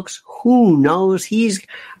imagine books, who knows, he's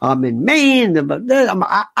in Maine,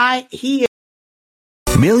 he is.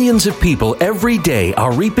 Millions of people every day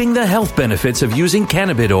are reaping the health benefits of using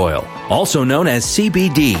cannabis oil, also known as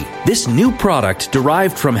CBD. This new product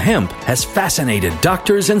derived from hemp has fascinated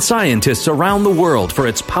doctors and scientists around the world for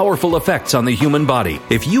its powerful effects on the human body.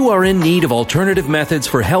 If you are in need of alternative methods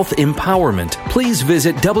for health empowerment, please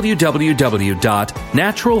visit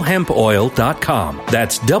www.naturalhempoil.com.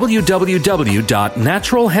 That's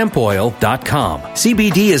www.naturalhempoil.com.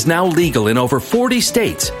 CBD is now legal in over 40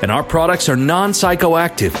 states, and our products are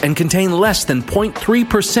non-psychoactive and contain less than 0.3%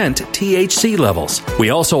 THC levels. We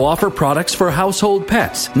also offer products for household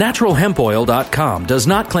pets. NaturalHempOil.com does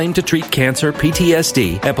not claim to treat cancer,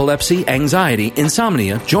 PTSD, epilepsy, anxiety,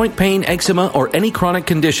 insomnia, joint pain, eczema, or any chronic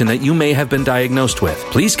condition that you may have been diagnosed with.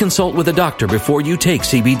 Please consult with a doctor before you take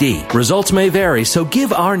CBD. Results may vary, so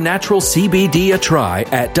give our natural CBD a try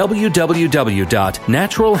at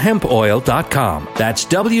www.naturalhempoil.com. That's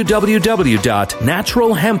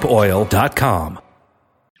www.naturalhempoil.com.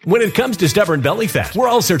 When it comes to stubborn belly fat, we're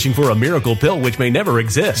all searching for a miracle pill which may never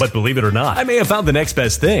exist. But believe it or not, I may have found the next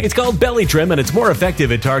best thing. It's called Belly Trim, and it's more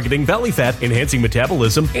effective at targeting belly fat, enhancing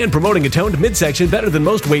metabolism, and promoting a toned midsection better than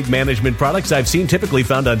most weight management products I've seen typically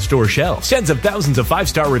found on store shelves. Tens of thousands of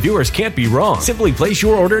 5-star reviewers can't be wrong. Simply place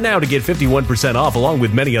your order now to get 51% off along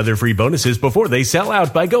with many other free bonuses before they sell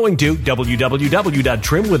out by going to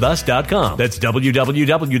www.trimwithus.com. That's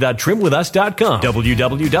www.trimwithus.com.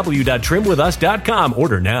 www.trimwithus.com.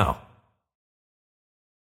 Order now.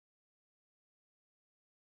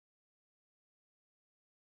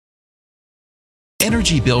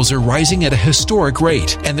 Energy bills are rising at a historic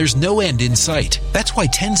rate, and there's no end in sight. That's why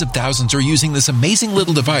tens of thousands are using this amazing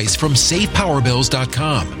little device from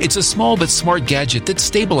SavePowerBills.com. It's a small but smart gadget that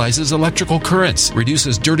stabilizes electrical currents,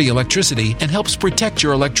 reduces dirty electricity, and helps protect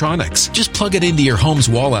your electronics. Just plug it into your home's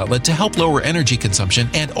wall outlet to help lower energy consumption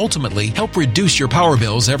and ultimately help reduce your power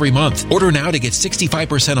bills every month. Order now to get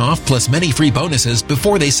 65% off plus many free bonuses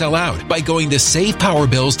before they sell out by going to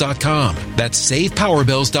SavePowerBills.com. That's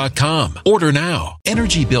SavePowerBills.com. Order now.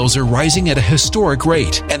 Energy bills are rising at a historic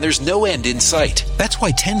rate, and there's no end in sight. That's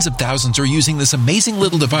why tens of thousands are using this amazing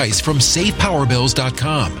little device from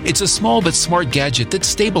SavePowerBills.com. It's a small but smart gadget that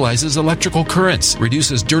stabilizes electrical currents,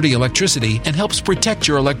 reduces dirty electricity, and helps protect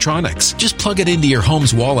your electronics. Just plug it into your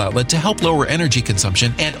home's wall outlet to help lower energy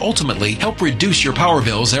consumption and ultimately help reduce your power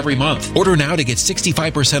bills every month. Order now to get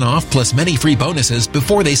 65% off plus many free bonuses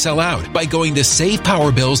before they sell out by going to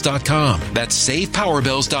SavePowerBills.com. That's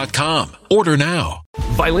SavePowerBills.com. Order now.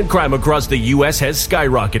 Violent crime across the U.S. has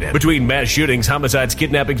skyrocketed. Between mass shootings, homicides,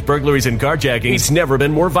 kidnappings, burglaries, and carjackings, it's never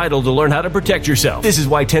been more vital to learn how to protect yourself. This is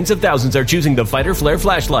why tens of thousands are choosing the Fighter Flare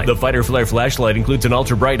flashlight. The Fighter Flare flashlight includes an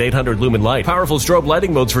ultra-bright 800 lumen light, powerful strobe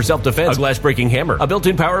lighting modes for self-defense, a glass-breaking hammer, a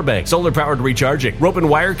built-in power bank, solar-powered recharging, rope and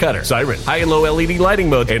wire cutter, siren, high and low LED lighting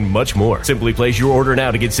mode, and much more. Simply place your order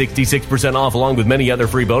now to get 66% off along with many other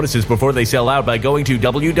free bonuses before they sell out by going to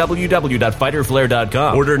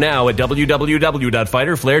www.fighterflare.com. Order now at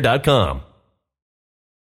www.fighterflare.com.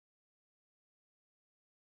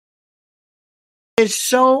 Is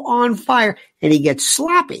so on fire, and he gets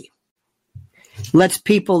sloppy. Lets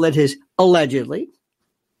people that his allegedly,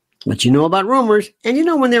 but you know about rumors, and you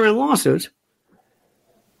know when they're in lawsuits,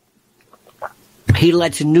 he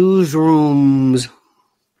lets newsrooms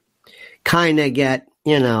kind of get,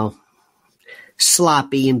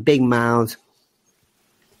 sloppy and big mouths.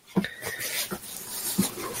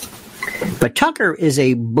 But Tucker is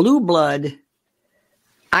a blue blood,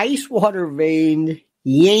 ice water veined,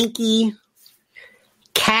 Yankee,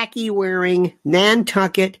 khaki wearing,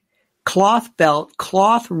 Nantucket, cloth belt,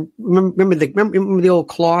 remember the old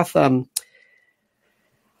cloth,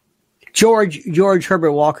 George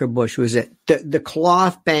Herbert Walker Bush was it, the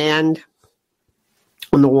cloth band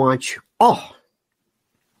on the watch. Oh,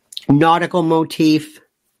 nautical motif.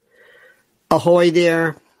 Ahoy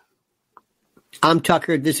there. I'm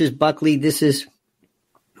Tucker. This is Buckley. This is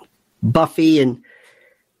Buffy. And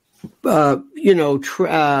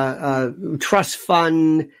trust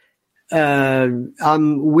fund. I'm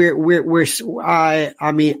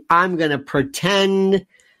going to pretend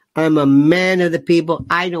I'm a man of the people.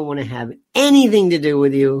 I don't want to have anything to do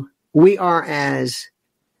with you. We are as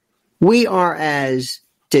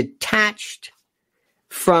detached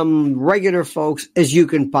from regular folks as you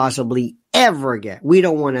can possibly ever get. We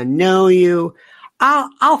don't want to know you.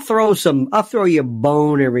 I'll throw you a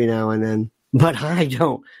bone every now and then, but I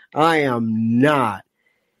am not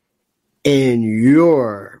in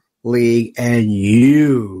your league and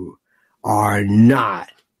you are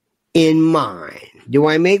not in mine. Do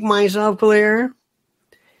I make myself clear?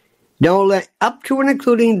 Don't let up to and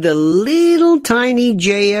including the little tiny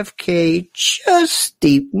JFK, just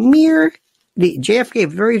the JFK,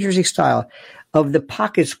 very interesting style of the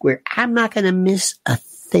pocket square. I'm not going to miss a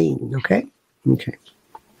thing, okay? Okay.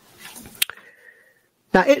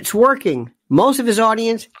 Now, it's working. Most of his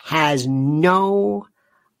audience has no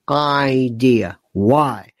idea.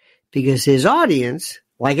 Why? Because his audience,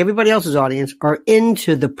 like everybody else's audience, are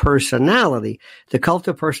into the personality, the cult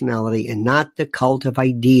of personality, and not the cult of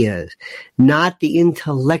ideas, not the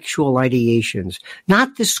intellectual ideations,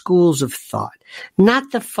 not the schools of thought,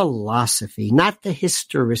 not the philosophy, not the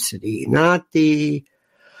historicity, not the...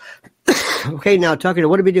 Okay, now talking to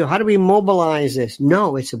what do we do? How do we mobilize this?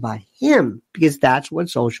 No, it's about him, because that's what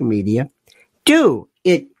social media do.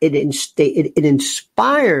 It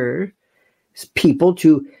inspires people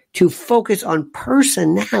to focus on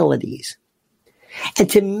personalities and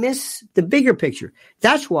to miss the bigger picture.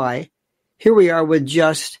 That's why here we are with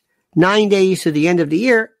just 9 days to the end of the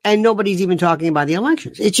year and nobody's even talking about the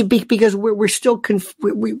elections. It's because we're still,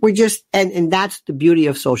 we're just, and that's the beauty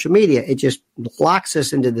of social media. It just locks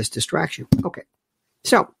us into this distraction. Okay.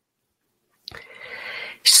 So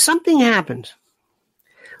something happens.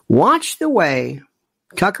 Watch the way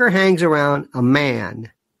Tucker hangs around a man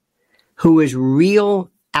who is real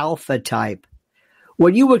alpha type,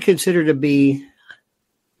 what you would consider to be,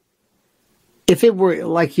 if it were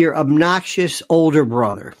like your obnoxious older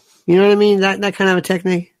brother, you know what I mean? That kind of a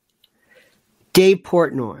technique. Dave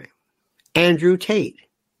Portnoy, Andrew Tate,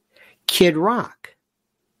 Kid Rock,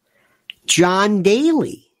 John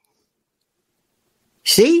Daly.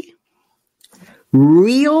 See?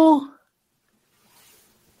 Real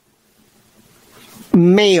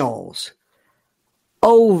males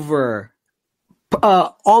over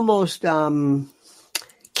almost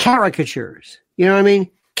caricatures. You know what I mean?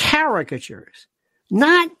 Caricatures.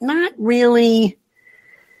 Not really,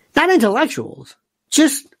 not intellectuals.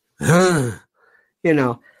 Just, to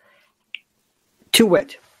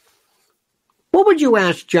wit. What would you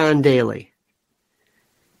ask John Daly?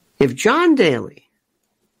 If John Daly,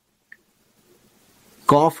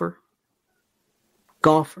 golfer,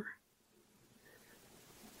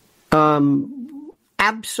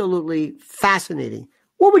 absolutely fascinating.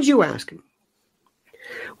 What would you ask him?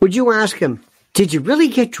 Would you ask him, did you really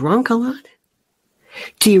get drunk a lot?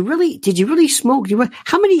 Did you really smoke?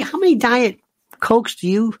 How many Diet Cokes do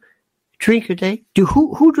you drink a day?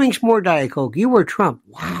 Who drinks more Diet Coke? You or Trump?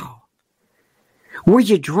 Wow. Were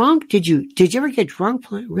you drunk? Did you ever get drunk?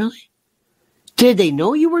 Really? Did they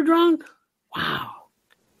know you were drunk? Wow.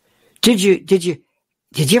 Did you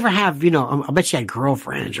ever have, I bet you had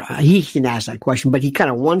girlfriends. He can ask that question, but he kind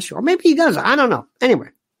of wants to, or maybe he doesn't. I don't know. Anyway.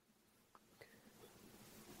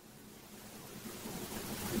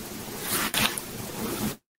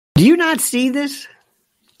 Do you not see this?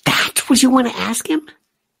 That's what you want to ask him?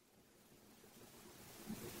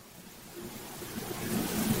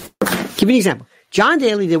 Give me an example. John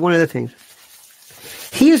Daly did one of the things.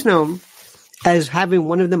 He is known as having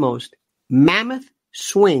one of the most mammoth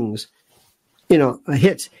swings,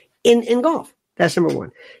 hits in golf. That's number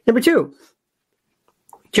one. Number two,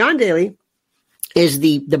 John Daly is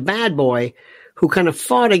the bad boy who kind of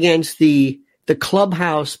fought against the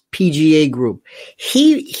clubhouse PGA group.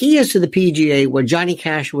 He is to the PGA what Johnny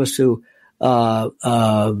Cash was to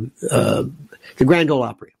the Grand Ole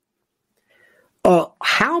Opry.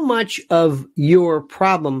 How much of your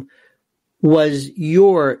problem was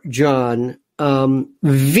your John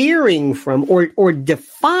veering from or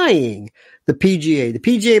defying the PGA? The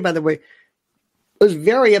PGA, by the way, was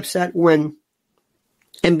very upset when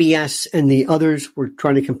MBS and the others were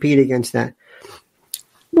trying to compete against that.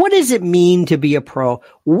 What does it mean to be a pro?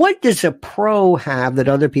 What does a pro have that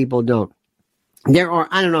other people don't? There are,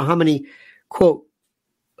 I don't know how many, quote,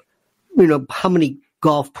 how many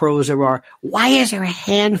golf pros there are. Why is there a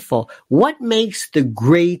handful? What makes the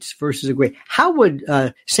greats versus a great? How would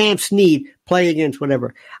Sam Snead play against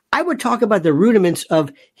whatever? I would talk about the rudiments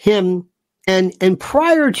of him and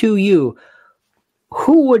prior to you,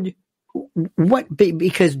 who would,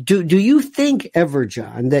 because do you think ever,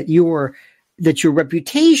 John, that your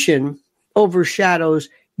reputation overshadows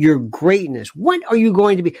your greatness? What are you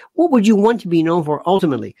going to be? What would you want to be known for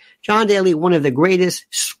ultimately? John Daly, one of the greatest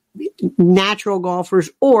natural golfers,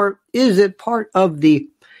 or is it part of the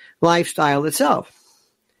lifestyle itself?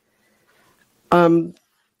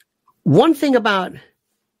 One thing about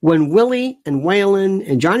when Willie and Waylon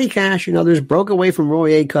and Johnny Cash and others broke away from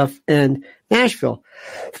Roy Acuff and Nashville,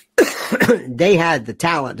 they had the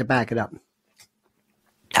talent to back it up.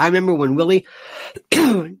 I remember when Willie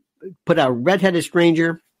put out Red-Headed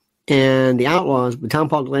Stranger and The Outlaws with Tom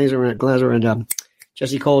Paul Glaser and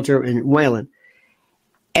Jesse Coulter and Waylon.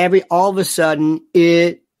 All of a sudden,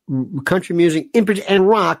 country music and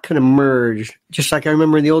rock kind of merged. Just like I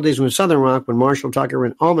remember in the old days when Southern rock, when Marshall Tucker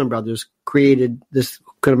and Allman Brothers created this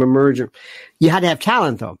kind of a merger. You had to have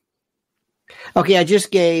talent, though. Okay, I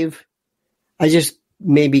just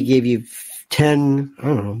maybe gave you 10, I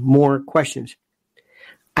don't know, more questions.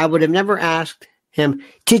 I would have never asked him,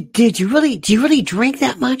 did you really drink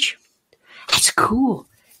that much? That's cool.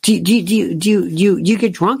 Do you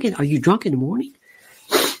get drunk? Are you drunk in the morning?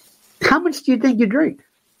 How much do you think you drink?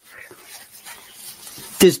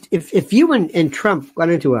 If you and Trump got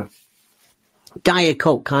into a Diet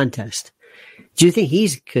Coke contest, do you think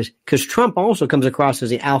because Trump also comes across as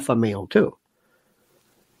the alpha male too?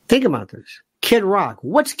 Think about this. Kid Rock.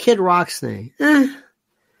 What's Kid Rock's thing?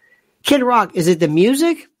 Kid Rock, is it the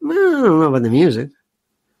music? I don't know about the music.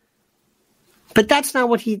 But that's not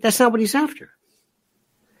what he's after.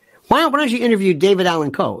 Why don't you interview David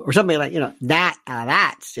Allan Coe or somebody like, that's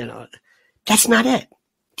not it.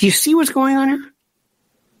 Do you see what's going on here?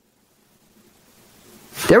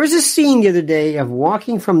 There was a scene the other day of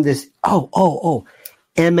walking from this,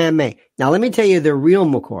 MMA. Now, let me tell you the real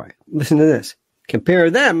McCoy. Listen to this.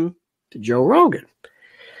 Compare them to Joe Rogan.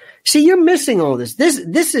 See, you're missing all this.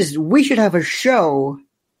 We should have a show.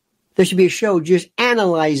 There should be a show just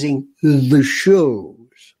analyzing the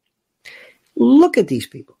shows. Look at these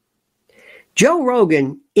people. Joe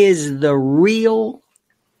Rogan is the real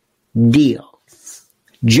deal.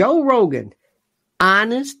 Joe Rogan,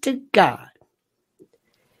 honest to God,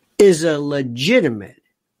 is a legitimate,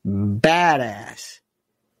 badass,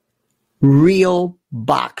 real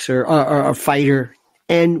boxer or fighter,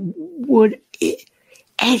 and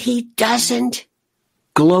he doesn't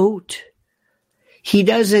gloat. He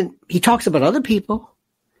talks about other people.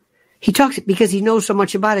 He talks because he knows so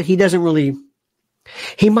much about it. He doesn't really.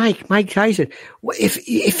 Mike Tyson.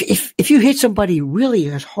 If you hit somebody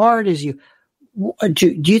really as hard as you,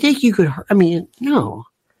 do you think you could? I mean, no.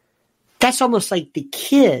 That's almost like the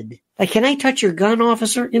kid. Like, can I touch your gun,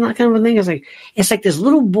 officer? You know, that kind of a thing. It's like this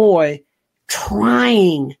little boy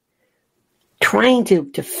trying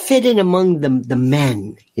to fit in among the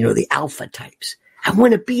men, the alpha types. I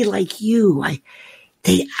want to be like you.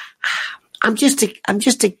 I'm just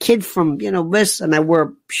a kid from, this, and I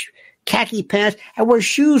wear khaki pants. I wear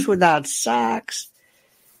shoes without socks.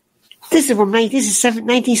 This is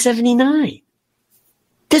 1979.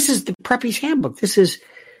 This is the Preppy's Handbook. This is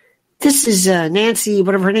Nancy,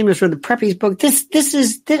 whatever her name is, from the Preppy's book.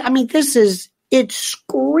 It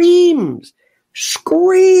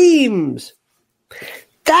screams.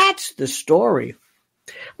 That's the story.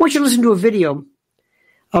 I want you to listen to a video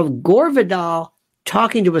of Gore Vidal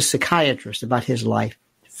talking to a psychiatrist about his life.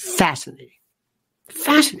 Fascinating.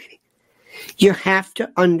 You have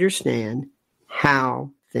to understand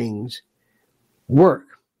how things work.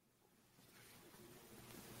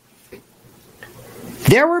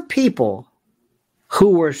 There were people who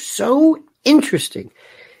were so interesting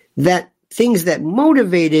that things that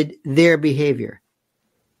motivated their behavior.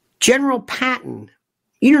 General Patton,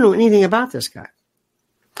 you don't know anything about this guy.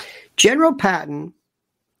 General Patton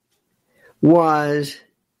was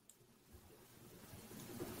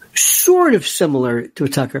sort of similar to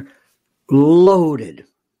Tucker, loaded.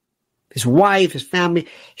 His wife, his family,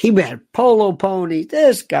 he had polo ponies.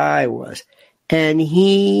 This guy was. And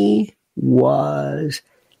he was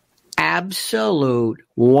absolute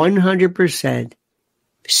 100%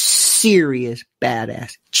 serious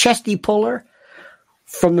badass. Chesty puller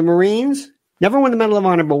from the Marines. Never won the Medal of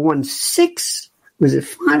Honor, but won 5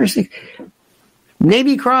 or 6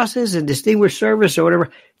 Navy Crosses and Distinguished Service or whatever.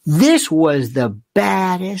 This was the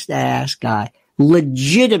baddest ass guy.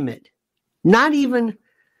 Legitimate. Not even.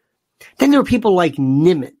 Then there were people like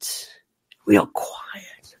Nimitz. Real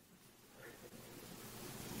quiet.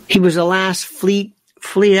 He was the last fleet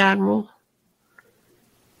admiral.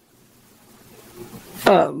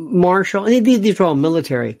 Marshal. These were all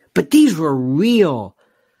military. But these were real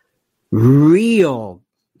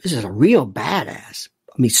this is a real badass.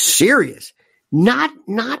 I mean, serious.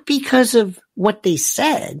 Not because of what they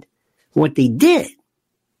said, what they did.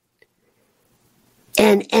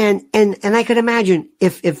 And I could imagine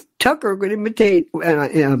if Tucker could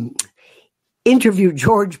interview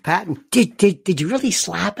George Patton, did you really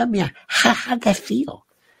slap him? Yeah. How'd that feel?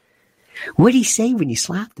 What did he say when you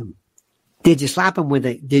slapped him? Did you slap him with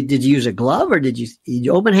did you use a glove, or did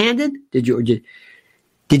you open-handed? Did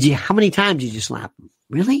you, how many times did you slap him?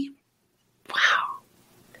 Really? Wow.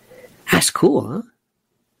 That's cool, huh?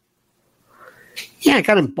 Yeah, I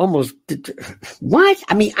got him almost, what?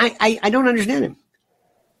 I mean, I don't understand him.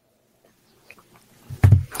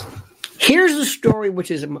 Here's the story,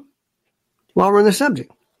 which is, while we're on the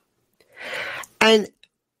subject. And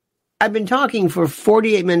I've been talking for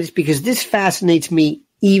 48 minutes because this fascinates me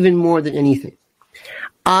even more than anything.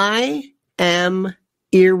 I am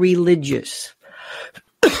irreligious.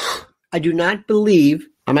 I do not believe,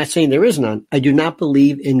 I'm not saying there is none, I do not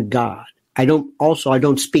believe in God. I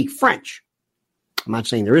don't speak French. I'm not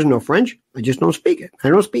saying there is no French, I just don't speak it. I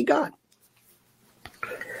don't speak God.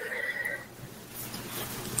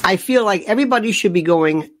 I feel like everybody should be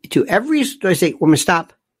going to every store. I say, woman,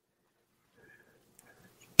 stop.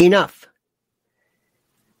 Enough.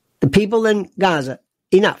 The people in Gaza,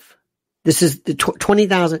 enough. This is the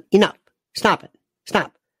 20,000, enough. Stop it.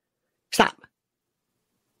 Stop. Stop.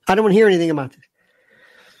 I don't want to hear anything about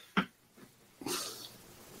this.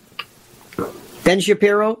 Ben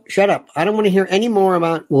Shapiro, shut up. I don't want to hear any more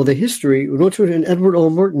about, well, the history. What's in Edward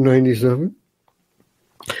Olmert in 97?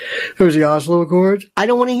 There's the Oslo Accords. I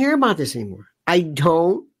don't want to hear about this anymore. I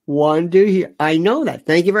don't want to hear. I know that.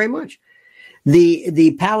 Thank you very much.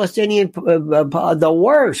 The Palestinian, the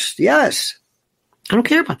worst. Yes. I don't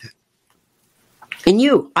care about that. And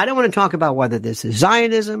I don't want to talk about whether this is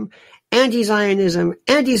Zionism, anti-Zionism,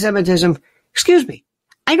 anti-Semitism. Excuse me.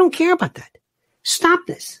 I don't care about that. Stop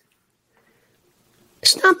this.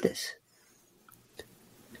 Stop this.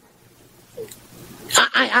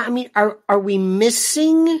 I mean, are we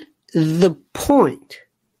missing the point?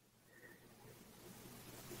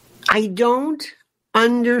 I don't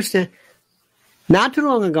understand. Not too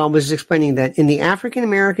long ago, I was explaining that in the African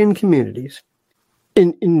American communities,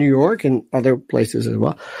 in New York and other places as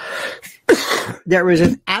well, there is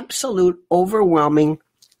an absolute overwhelming,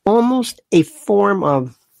 almost a form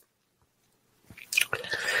of,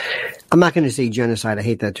 I'm not going to say genocide, I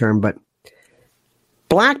hate that term, but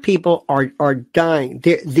Black people are dying.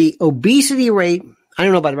 The obesity rate, I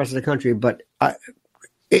don't know about the rest of the country, but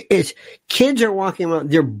kids are walking around,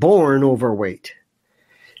 they're born overweight.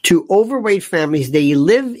 To overweight families, they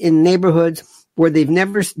live in neighborhoods where they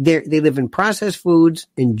live in processed foods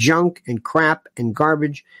and junk and crap and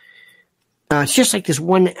garbage. It's just like this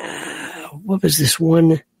one, what was this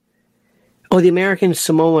one? Oh, the American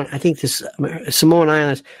Samoan, I think this Samoan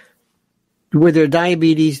Islands, where their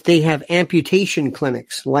diabetes, they have amputation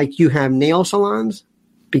clinics, like you have nail salons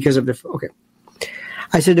because of okay.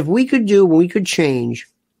 I said, if we could change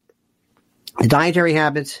the dietary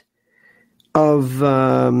habits of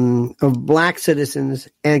Black citizens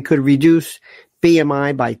and could reduce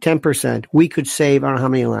BMI by 10%, we could save I don't know how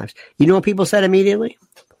many lives. You know what people said immediately?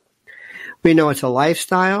 We know it's a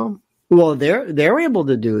lifestyle. Well, they're able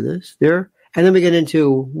to do this. And then we get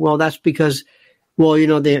into, well, that's because, well, you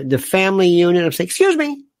know, the family unit. I'm saying, excuse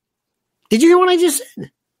me, did you hear what I just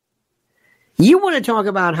said? You want to talk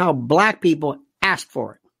about how Black people ask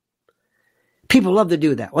for it. People love to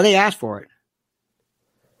do that. Well, they ask for it.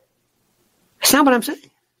 That's not what I'm saying.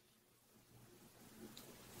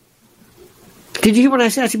 Did you hear what I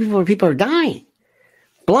said? I said people are dying.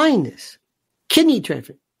 Blindness, kidney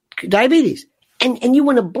transplant, diabetes. And you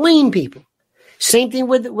want to blame people. Same thing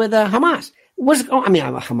with Hamas.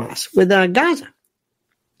 Hamas. With Gaza.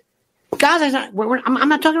 Gaza is not, I'm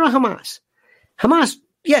not talking about Hamas. Hamas,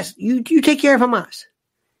 yes, you take care of Hamas.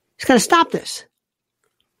 It's going to stop this.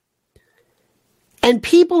 And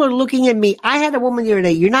people are looking at me. I had a woman the other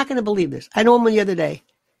day. You're not going to believe this. I had a woman the other day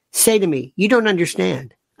say to me, you don't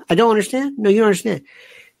understand. I don't understand? No, you don't understand.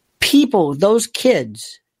 People, those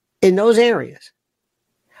kids in those areas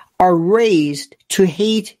are raised to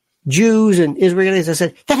hate Jews and Israelis. I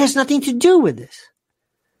said, that has nothing to do with this.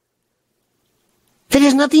 That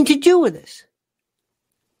has nothing to do with this.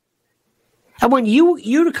 I want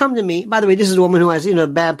you to come to me. By the way, this is a woman who has,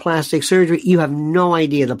 bad plastic surgery. You have no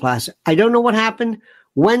idea the plastic. I don't know what happened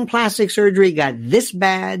when plastic surgery got this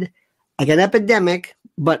bad, like an epidemic.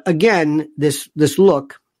 But again, this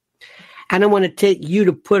look, and I want to take you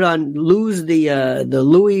to lose the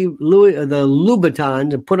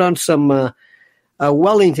Louboutins and put on some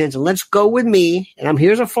Wellingtons, and let's go with me. And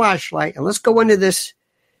here's a flashlight, and let's go into this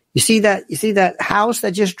You see that house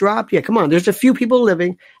that just dropped? Yeah, come on. There's a few people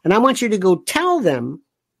living, and I want you to go tell them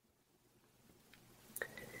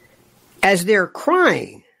as they're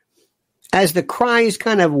crying, as the cries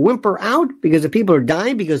kind of whimper out because the people are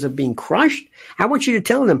dying because of being crushed. I want you to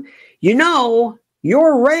tell them, you're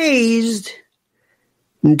raised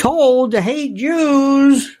and told to hate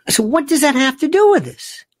Jews. So what does that have to do with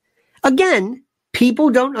this? Again, people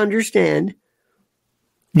don't understand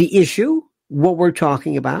the issue, what we're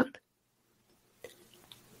talking about.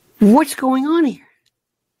 What's going on here?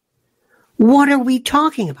 What are we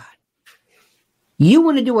talking about? You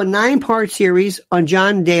want to do a 9-part series on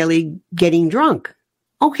John Daly getting drunk.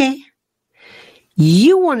 Okay.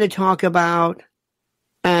 You want to talk about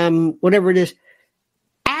whatever it is.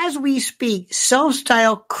 As we speak,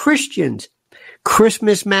 self-styled Christians,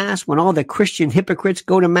 Christmas Mass, when all the Christian hypocrites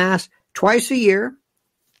go to Mass twice a year,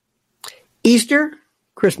 Easter,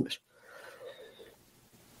 Christmas.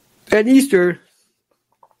 At Easter,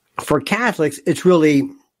 for Catholics, it's really,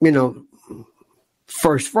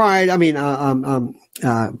 First Friday,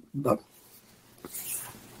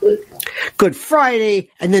 Good Friday,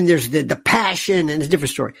 and then there's the Passion, and it's a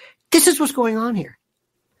different story. This is what's going on here.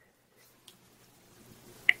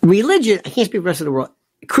 Religion, I can't speak for the rest of the world.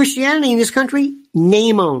 Christianity in this country,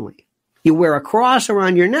 name only. You wear a cross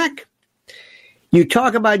around your neck. You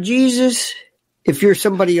talk about Jesus. If you're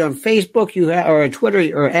somebody on Facebook, or on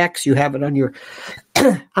Twitter or X, you have it on your.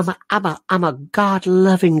 I'm a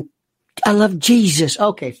God-loving. I love Jesus.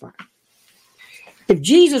 Okay, fine. If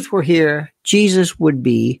Jesus were here, Jesus would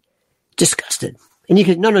be disgusted. And you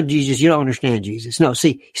could, no, Jesus, you don't understand Jesus. No,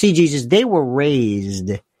 see, Jesus, they were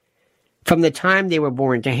raised from the time they were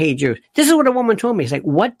born to hate Jews. This is what a woman told me. It's like,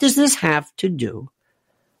 what does this have to do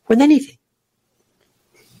with anything?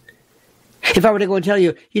 If I were to go and tell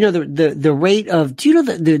you, the rate of, do you know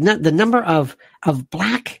the number of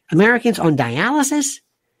black Americans on dialysis?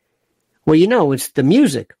 Well, it's the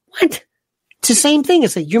music. What? It's the same thing.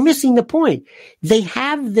 It's like, you're missing the point. They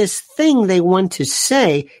have this thing they want to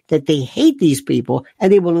say that they hate these people,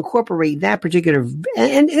 and they will incorporate that particular,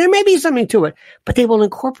 and there may be something to it, but they will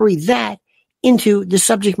incorporate that into the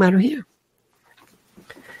subject matter here.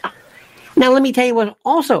 Now, let me tell you what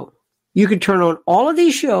also, you can turn on all of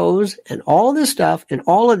these shows and all of this stuff and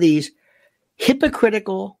all of these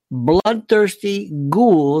hypocritical, bloodthirsty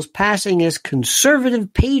ghouls passing as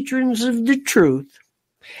conservative patrons of the truth.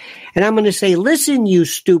 And I'm going to say, listen, you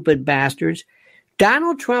stupid bastards,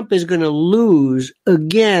 Donald Trump is going to lose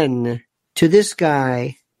again to this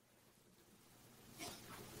guy,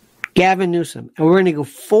 Gavin Newsom. And we're going to go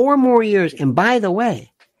 4 more years. And by the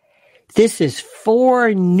way, this is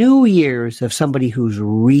 4 new years of somebody who's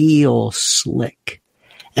real slick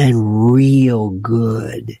and real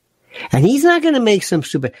good. And he's not going to make some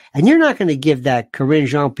stupid, and you're not going to give that Corinne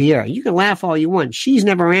Jean-Pierre. You can laugh all you want. She's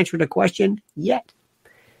never answered a question yet.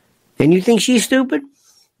 And you think she's stupid?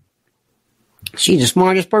 She's the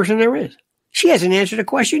smartest person there is. She hasn't answered a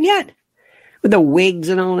question yet. With the wigs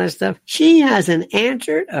and all that stuff. She hasn't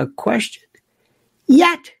answered a question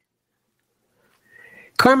yet.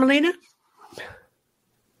 Carmelita?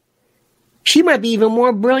 She might be even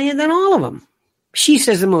more brilliant than all of them. She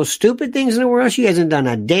says the most stupid things in the world. She hasn't done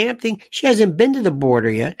a damn thing. She hasn't been to the border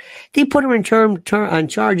yet. They put her in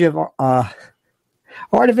charge of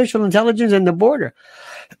artificial intelligence and the border.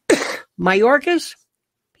 Mayorkas,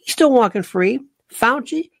 he's still walking free.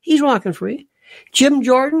 Fauci, he's walking free. Jim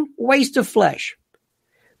Jordan, waste of flesh.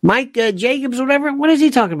 Mike Jacobs, whatever, what is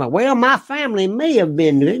he talking about? Well, my family may have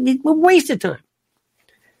been a waste of time.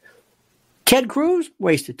 Ted Cruz,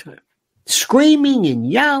 waste of time. Screaming and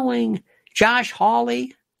yelling. Josh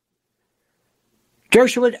Hawley.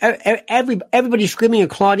 Dershowitz, everybody's screaming at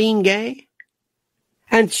Claudine Gay.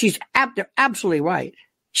 And she's absolutely right.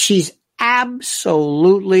 She's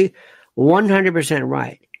absolutely 100%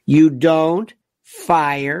 right. You don't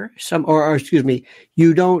fire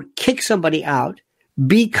you don't kick somebody out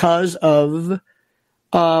because of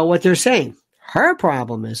what they're saying. Her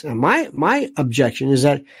problem is, and my objection is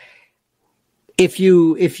that if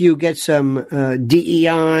you get some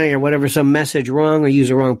DEI or whatever, some message wrong or use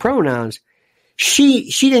the wrong pronouns,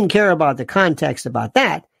 she didn't care about the context about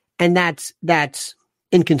that, and that's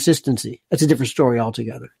inconsistency. That's a different story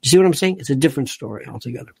altogether. You see what I'm saying? It's a different story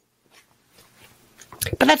altogether.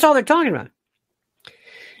 But that's all they're talking about.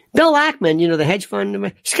 Bill Ackman, the hedge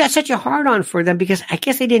fund, he's got such a hard-on for them because I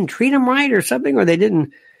guess they didn't treat him right or something, or they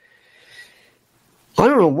didn't, I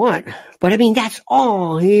don't know what. But, that's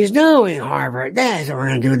all he's doing, Harvard this, we're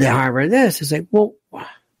going to do the Harvard this. It's like, well,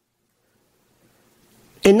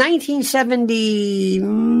 in 1970,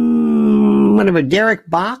 Derek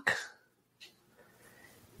Bach,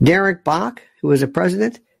 Derek Bach, who was a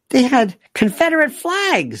president, they had Confederate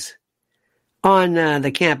flags on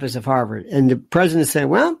the campus of Harvard. And the president said,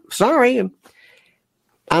 well, sorry,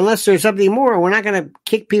 unless there's something more, we're not going to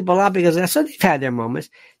kick people out because so they've had their moments.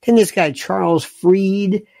 Then this guy, Charles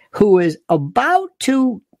Freed, who is about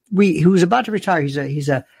to retire. He's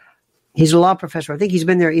a law professor. I think he's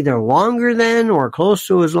been there either longer than or close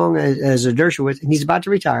to as long as a Dershowitz, and he's about to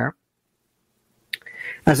retire.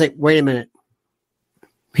 I was like, wait a minute.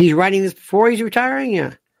 He's writing this before he's retiring?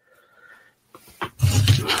 Yeah.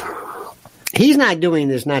 He's not doing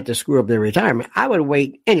this not to screw up their retirement. I would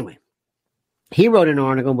wait. Anyway, he wrote an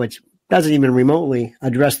article which doesn't even remotely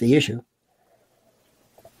address the issue.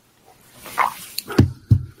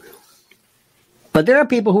 But there are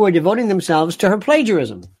people who are devoting themselves to her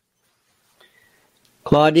plagiarism.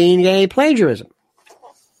 Claudine Gay plagiarism.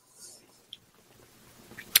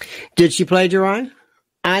 Did she plagiarize?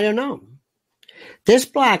 I don't know. This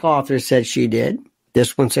black author said she did.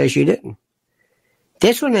 This one says she didn't.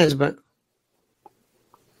 This one has, but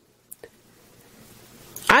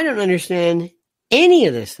I don't understand any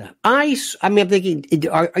of this stuff. I mean, I'm thinking,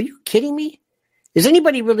 are you kidding me? Does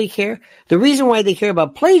anybody really care? The reason why they care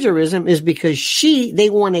about plagiarism is because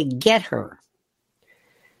they want to get her.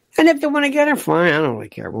 And if they want to get her, fine. I don't really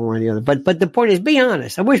care one way or the other. But the point is, be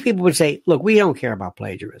honest. I wish people would say, look, we don't care about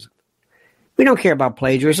plagiarism. We don't care about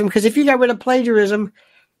plagiarism because if you got rid of plagiarism,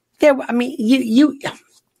 the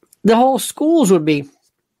whole schools would be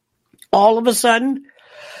all of a sudden,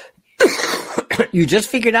 you just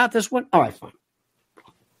figured out this one? All right, fine.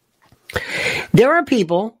 There are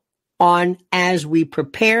people as we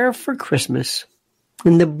prepare for Christmas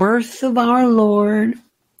and the birth of our Lord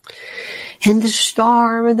and the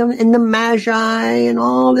star and the Magi and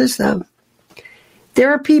all this stuff.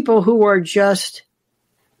 There are people who are just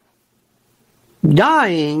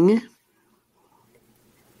dying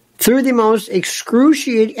through the most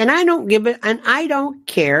excruciating, and I don't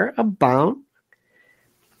care about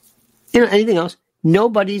anything else.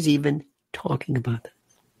 Nobody's even talking about that.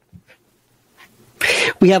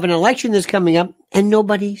 We have an election that's coming up, and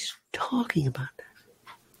nobody's talking about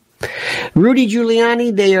that. Rudy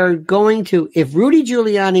Giuliani, they are going to, if Rudy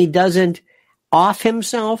Giuliani doesn't off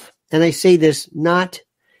himself, and I say this not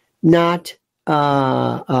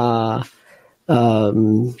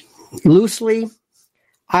loosely,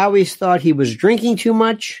 I always thought he was drinking too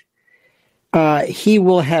much. He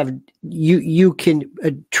will have, you can,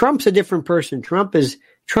 Trump's a different person. Trump is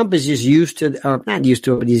just used to, or not used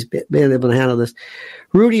to it, but he's been able to handle this.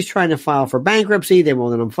 Rudy's trying to file for bankruptcy. They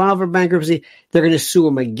won't let him file for bankruptcy. They're going to sue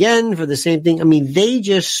him again for the same thing. I mean, they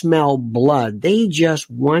just smell blood. They just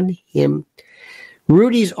want him.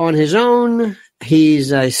 Rudy's on his own.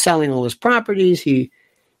 He's selling all his properties.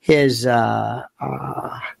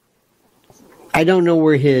 I don't know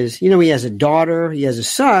where he has a daughter. He has a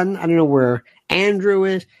son. I don't know where Andrew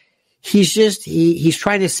is. He's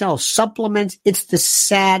trying to sell supplements. It's the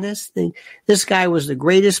saddest thing. This guy was the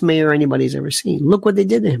greatest mayor anybody's ever seen. Look what they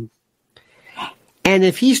did to him. And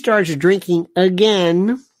if he starts drinking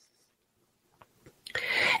again,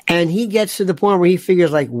 and he gets to the point where he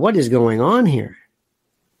figures like, what is going on here?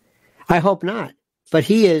 I hope not. But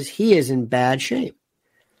he is in bad shape.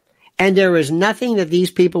 And there is nothing that these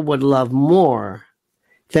people would love more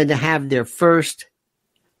than to have their first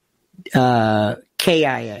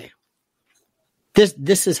KIA.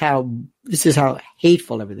 This is how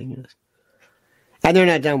hateful everything is. And they're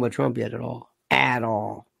not done with Trump yet at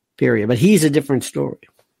all. Period. But he's a different story.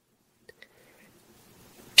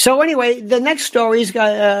 So anyway, the next story's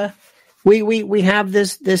got we have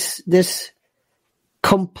this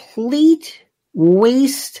complete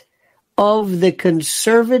waste of the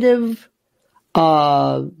conservative, you've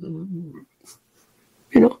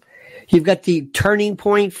got the Turning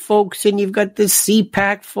Point folks, and you've got the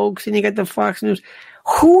CPAC folks, and you got the Fox News.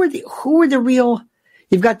 Who are the real?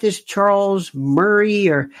 You've got this Charles Murray,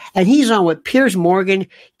 and he's on with Piers Morgan.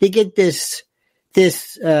 They get this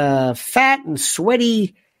fat and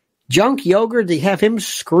sweaty junk yogurt. They have him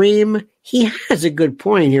scream. He has a good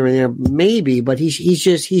point here and there, maybe, but he's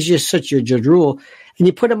just such a drool. And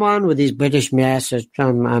you put him on with these British masters.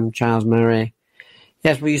 I'm Charles Murray.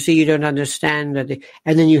 Yes, well, you see, you don't understand that.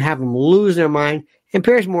 And then you have them lose their mind. And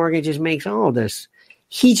Piers Morgan just makes all this.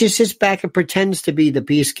 He just sits back and pretends to be the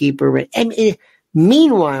peacekeeper. And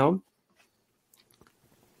meanwhile,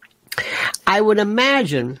 I would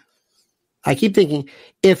imagine, I keep thinking,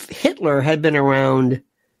 if Hitler had been around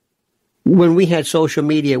when we had social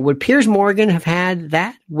media, would Piers Morgan have had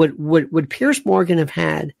that? Would Piers Morgan have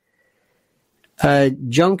had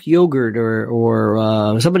junk yogurt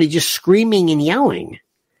or somebody just screaming and yelling?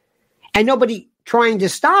 And nobody trying to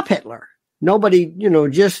stop Hitler. Nobody,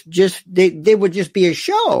 they would just be a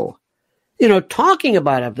show, talking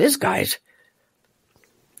about it. This guy's,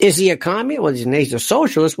 is he a communist? Well, he's a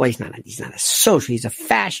socialist. Well, he's not a socialist. He's a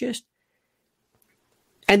fascist.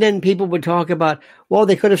 And then people would talk about, well,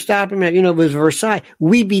 they could have stopped him at, it was Versailles.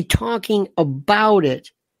 We'd be talking about it,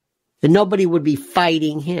 and nobody would be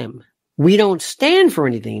fighting him. We don't stand for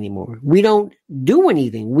anything anymore. We don't do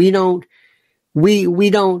anything. We don't,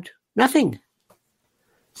 nothing.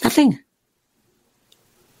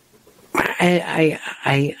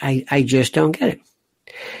 I just don't get it.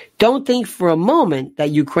 Don't think for a moment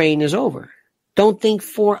that Ukraine is over. Don't think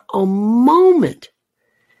for a moment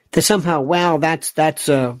that somehow, wow, that's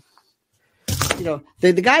the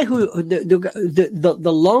guy who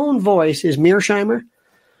the lone voice is Mearsheimer,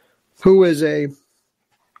 who is if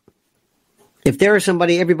there is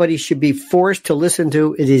somebody everybody should be forced to listen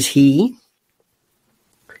to, it is he.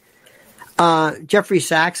 Jeffrey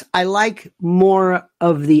Sachs. I like more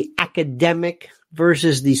of the academic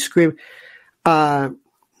versus the script. Scott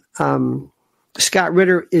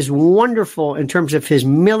Ritter is wonderful in terms of his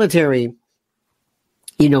military,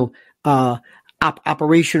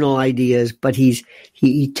 operational ideas, but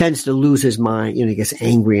he tends to lose his mind. He gets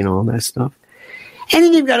angry and all that stuff. And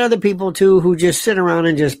then you've got other people too who just sit around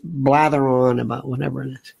and just blather on about whatever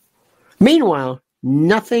it is. Meanwhile,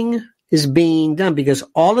 nothing is being done because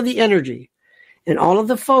all of the energy and all of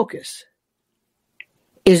the focus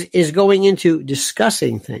is going into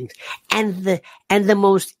discussing things. And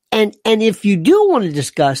if you do want to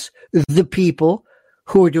discuss the people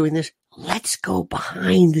who are doing this, let's go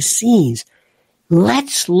behind the scenes.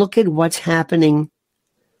 Let's look at what's happening.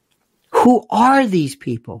 Who are these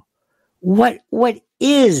people? What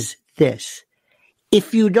is this?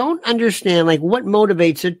 If you don't understand, like what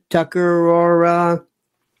motivates a Tucker or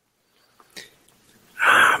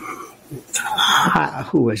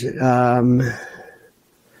who is it?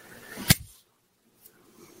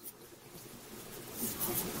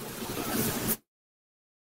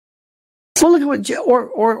 Well, look at what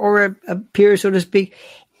or a peer, so to speak.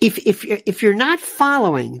 If you're not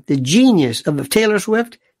following the genius of Taylor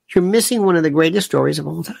Swift, you're missing one of the greatest stories of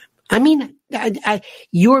all time. I mean,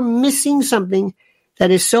 you're missing something that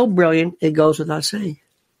is so brilliant, it goes without saying.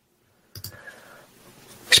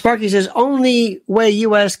 Sparky says, only way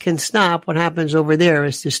U.S. can stop what happens over there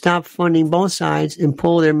is to stop funding both sides and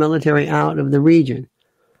pull their military out of the region.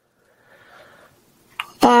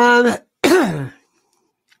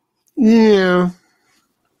 Yeah.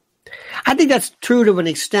 I think that's true to an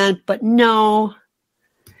extent, but no.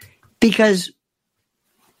 Because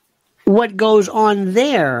what goes on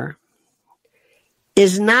there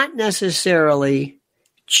is not necessarily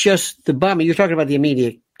just the bombing. You're talking about the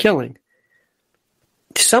immediate killing.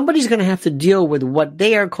 Somebody's going to have to deal with what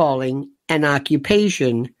they are calling an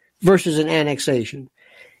occupation versus an annexation.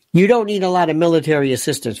 You don't need a lot of military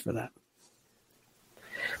assistance for that.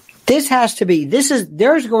 There's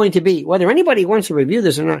going to be, whether anybody wants to review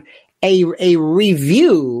this or not, a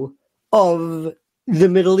review of the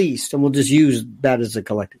Middle East, and we'll just use that as a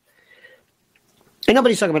collective. And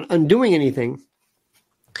nobody's talking about undoing anything.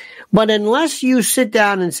 But unless you sit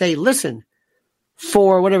down and say, listen,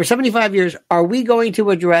 for whatever, 75 years, are we going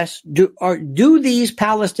to address, do these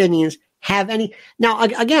Palestinians have any? Now,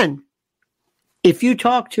 again, if you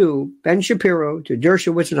talk to Ben Shapiro, to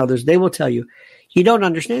Dershowitz and others, they will tell you, you don't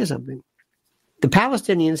understand something. The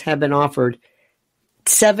Palestinians have been offered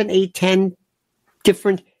 7, 8, 10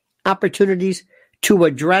 different opportunities to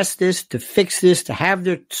address this, to fix this, to have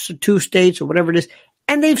their 2 states or whatever it is.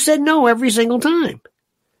 And they've said no every single time.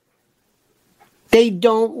 They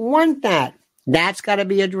don't want that. That's got to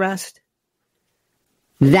be addressed.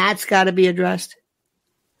 That's got to be addressed.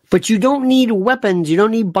 But you don't need weapons. You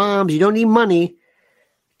don't need bombs. You don't need money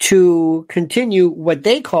to continue what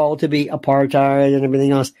they call to be apartheid and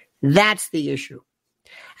everything else. That's the issue.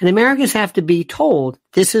 And Americans have to be told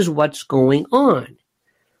this is what's going on.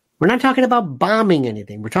 We're not talking about bombing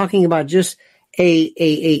anything. We're talking about just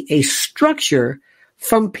a structure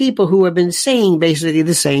from people who have been saying basically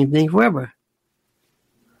the same thing forever.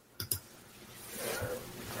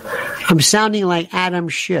 I'm sounding like Adam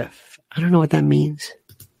Schiff. I don't know what that means.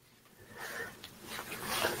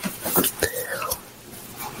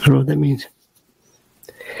 I don't know what that means.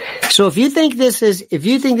 So if you think this is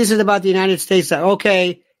about the United States, that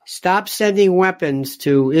okay, stop sending weapons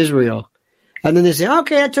to Israel, and then they say,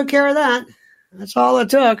 okay, I took care of that. That's all it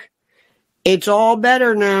took. It's all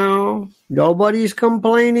better now. Nobody's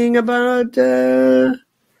complaining about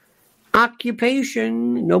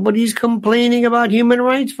occupation. Nobody's complaining about human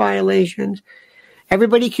rights violations.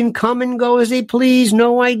 Everybody can come and go as they please.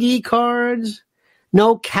 No ID cards.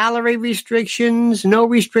 no calorie restrictions, no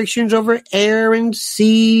restrictions over air and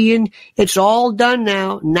sea, and it's all done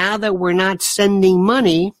now. Now that we're not sending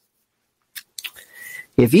money,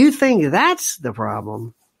 if you think that's the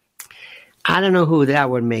problem, I don't know who that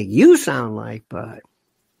would make you sound like, but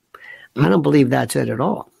I don't believe that's it at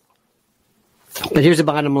all. But here's the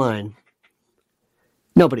bottom line.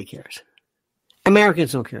 Nobody cares.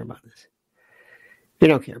 Americans don't care about this. We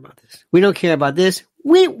don't care about this. We don't care about this.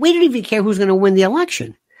 We don't even care who's going to win the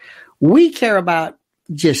election. We care about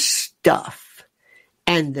just stuff.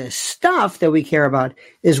 And the stuff that we care about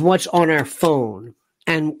is what's on our phone.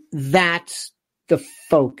 And that's the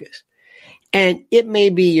focus. And it may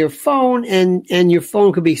be your phone, and your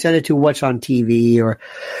phone could be sent to what's on TV. Or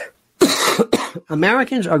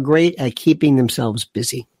Americans are great at keeping themselves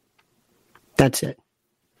busy. That's it.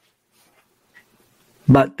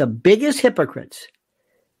 But the biggest hypocrites,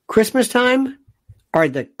 Christmas time, are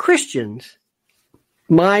the Christians,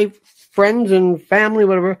 my friends and family,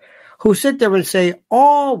 whatever, who sit there and say,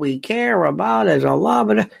 all we care about is Allah.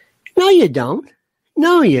 But no, you don't.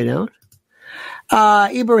 No, you don't.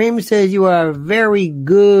 Ibrahim says you are very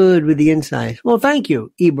good with the insights. Well, thank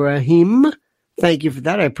you, Ibrahim. Thank you for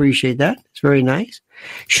that. I appreciate that. It's very nice.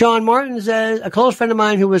 Sean Martin says, a close friend of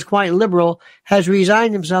mine who was quite liberal has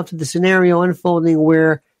resigned himself to the scenario unfolding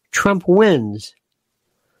where Trump wins.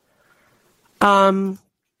 How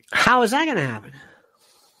is that going to happen?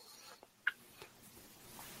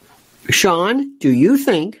 Sean, do you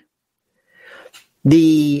think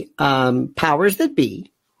the powers that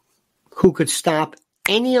be, who could stop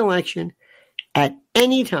any election at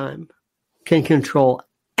any time, can control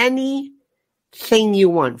anything you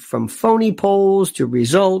want, from phony polls to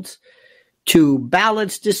results to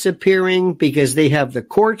ballots disappearing because they have the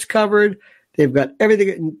courts covered? They've got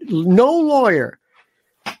everything. No lawyer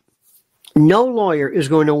is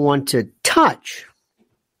going to want to touch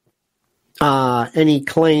any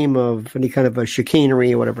claim of any kind of a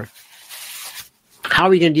chicanery or whatever. How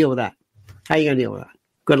are you going to deal with that? How are you going to deal with that?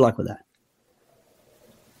 Good luck with that.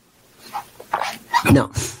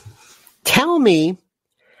 No. Tell me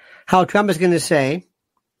how Trump is going to say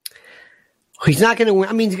he's not going to win.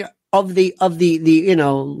 I mean, of the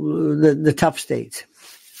tough states,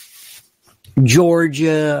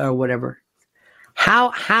 Georgia or whatever.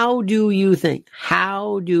 How do you think?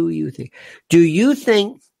 How do you think? Do you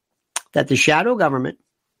think that the shadow government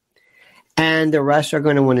and the rest are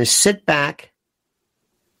going to want to sit back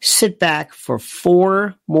for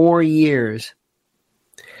 4 more years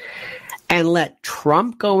and let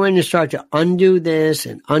Trump go in and start to undo this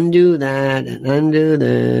and undo that and undo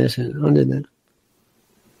this and undo that?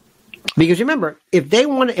 Because remember, if they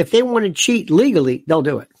want to cheat legally, they'll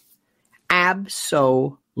do it.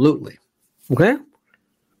 Absolutely. Okay?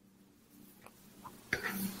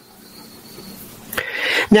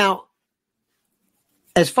 Now,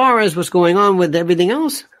 as far as what's going on with everything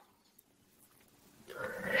else,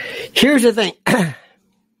 here's the thing.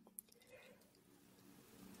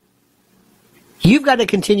 You've got to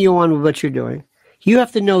continue on with what you're doing. You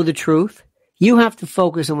have to know the truth. You have to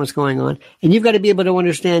focus on what's going on. And you've got to be able to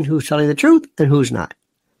understand who's telling the truth and who's not.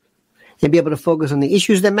 And be able to focus on the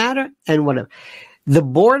issues that matter and whatever. The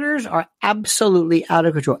borders are absolutely out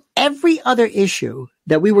of control. Every other issue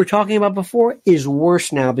that we were talking about before is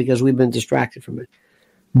worse now because we've been distracted from it.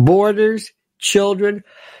 Borders, children,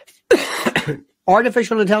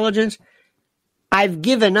 artificial intelligence. I've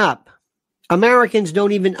given up. Americans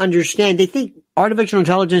don't even understand. They think artificial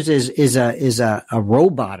intelligence is a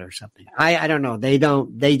robot or something. I don't know. They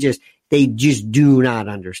just do not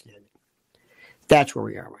understand it. That's where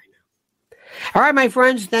we are right now. All right, my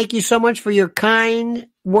friends, thank you so much for your kind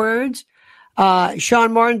words.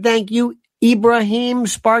 Sean Martin, thank you. Ibrahim,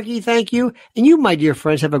 Sparky, thank you. And you, my dear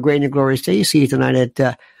friends, have a great and glorious day. See you tonight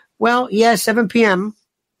at, 7 p.m.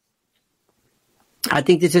 I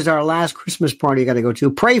think this is our last Christmas party I got to go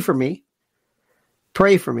to. Pray for me.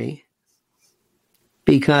 Pray for me.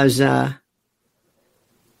 Because, I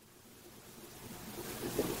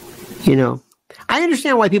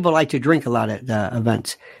understand why people like to drink a lot at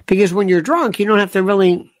events, because when you're drunk, you don't have to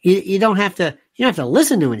really, you don't have to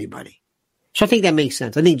listen to anybody. So I think that makes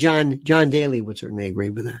sense. I think John Daly would certainly agree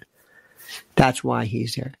with that. That's why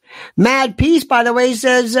he's here. Mad Peace, by the way,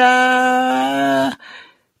 says, the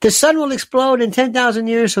sun will explode in 10,000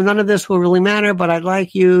 years, so none of this will really matter, but I'd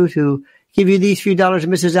like you to give you these few dollars to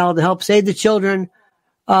Mrs. L to help save the children,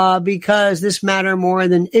 because this matter more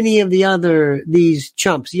than any of these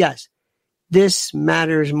chumps. Yes. This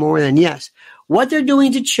matters more than yes. What they're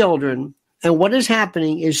doing to children and what is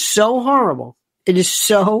happening is so horrible. It is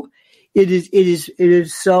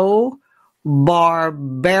so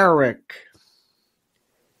barbaric.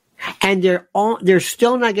 And they're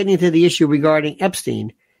still not getting to the issue regarding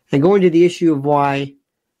Epstein and going to the issue of why,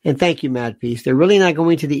 and thank you, Mad Peace, they're really not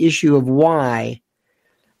going to the issue of why,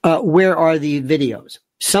 where are the videos?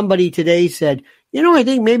 Somebody today said, I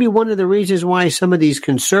think maybe one of the reasons why some of these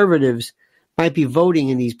conservatives might be voting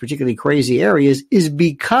in these particularly crazy areas is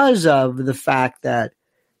because of the fact that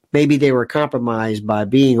maybe they were compromised by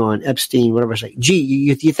being on Epstein, whatever. Say, gee,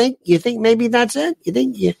 you think maybe that's it? You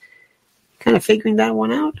think you kind of figuring that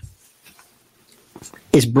one out?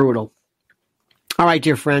 It's brutal. All right,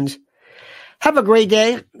 dear friends. Have a great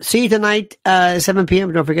day. See you tonight, 7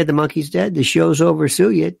 p.m. Don't forget the monkey's dead. The show's over.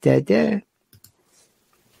 Sue you. Da-da.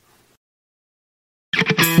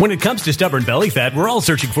 When it comes to stubborn belly fat, we're all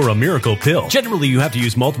searching for a miracle pill. Generally, you have to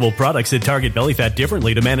use multiple products that target belly fat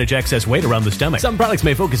differently to manage excess weight around the stomach. Some products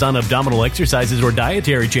may focus on abdominal exercises or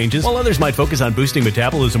dietary changes, while others might focus on boosting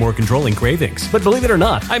metabolism or controlling cravings. But believe it or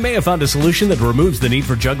not, I may have found a solution that removes the need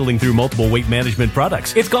for juggling through multiple weight management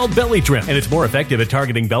products. It's called Belly Trim, and it's more effective at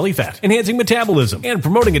targeting belly fat, enhancing metabolism, and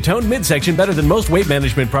promoting a toned midsection better than most weight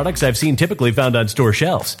management products I've seen typically found on store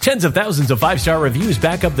shelves. Tens of thousands of 5-star reviews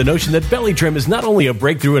back up the notion that Belly Trim is not only a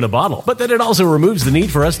breakthrough in a bottle, but that it also removes the need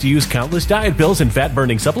for us to use countless diet pills and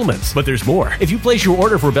fat-burning supplements. But there's more. If you place your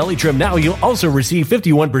order for Belly Trim now, you'll also receive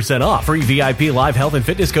 51% off, free VIP live health and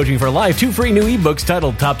fitness coaching for life, 2 free new ebooks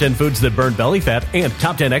titled Top 10 Foods That Burn Belly Fat and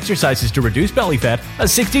Top 10 Exercises to Reduce Belly Fat, a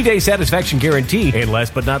 60-day satisfaction guarantee, and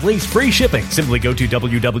last but not least, free shipping. Simply go to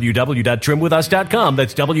www.trimwithus.com.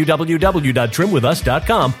 That's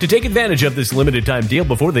www.trimwithus.com to take advantage of this limited time deal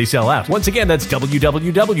before they sell out. Once again, that's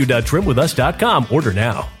www.trimwithus.com. Order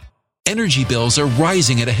now. Energy bills are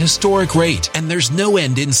rising at a historic rate, and there's no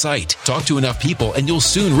end in sight. Talk to enough people, and you'll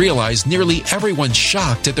soon realize nearly everyone's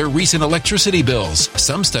shocked at their recent electricity bills.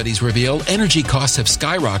 Some studies reveal energy costs have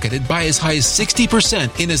skyrocketed by as high as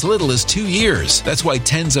 60% in as little as 2 years. That's why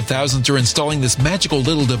tens of thousands are installing this magical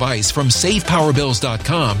little device from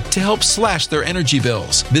SavePowerBills.com to help slash their energy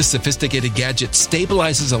bills. This sophisticated gadget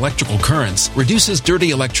stabilizes electrical currents, reduces dirty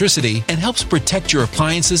electricity, and helps protect your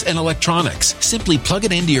appliances and electronics. Simply plug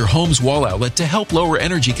it into your home's wall outlet to help lower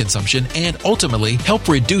energy consumption and ultimately help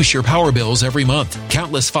reduce your power bills every month.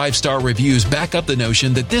 Countless 5-star reviews back up the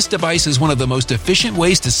notion that this device is one of the most efficient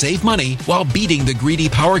ways to save money while beating the greedy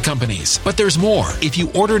power companies. But there's more. If you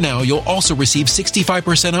order now, you'll also receive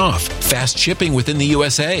 65% off, fast shipping within the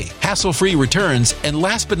USA, hassle-free returns, and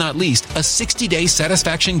last but not least, a 60-day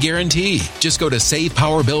satisfaction guarantee. Just go to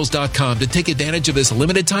SavePowerBills.com to take advantage of this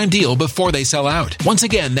limited time deal before they sell out. Once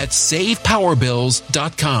again, that's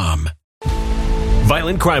SavePowerBills.com.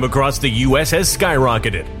 Violent crime across the U.S. has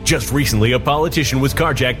skyrocketed. Just recently, a politician was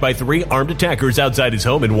carjacked by 3 armed attackers outside his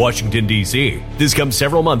home in Washington, D.C. This comes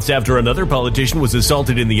several months after another politician was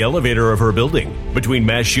assaulted in the elevator of her building. Between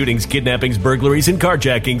mass shootings, kidnappings, burglaries, and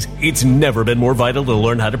carjackings, it's never been more vital to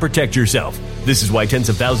learn how to protect yourself. This is why tens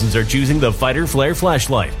of thousands are choosing the Fighter Flare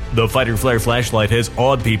flashlight. The Fighter Flare flashlight has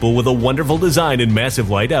awed people with a wonderful design and massive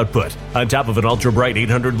light output. On top of an ultra-bright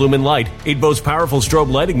 800-lumen light, it boasts powerful strobe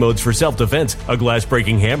lighting modes for self-defense, a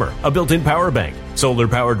glass-breaking hammer, a built-in power bank,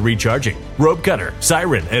 solar-powered recharging, rope cutter,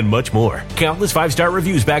 siren, and much more. Countless 5-star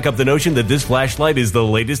reviews back up the notion that this flashlight is the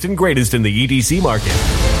latest and greatest in the EDC market.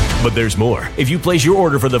 But there's more. If you place your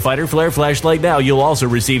order for the Fighter Flare flashlight now, you'll also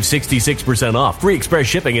receive 66% off, free express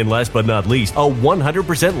shipping, and last but not least, a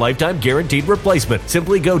 100% lifetime guaranteed replacement.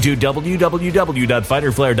 Simply go to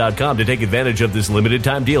www.fighterflare.com to take advantage of this limited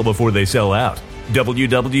time deal before they sell out.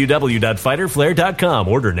 www.fighterflare.com.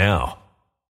 Order now.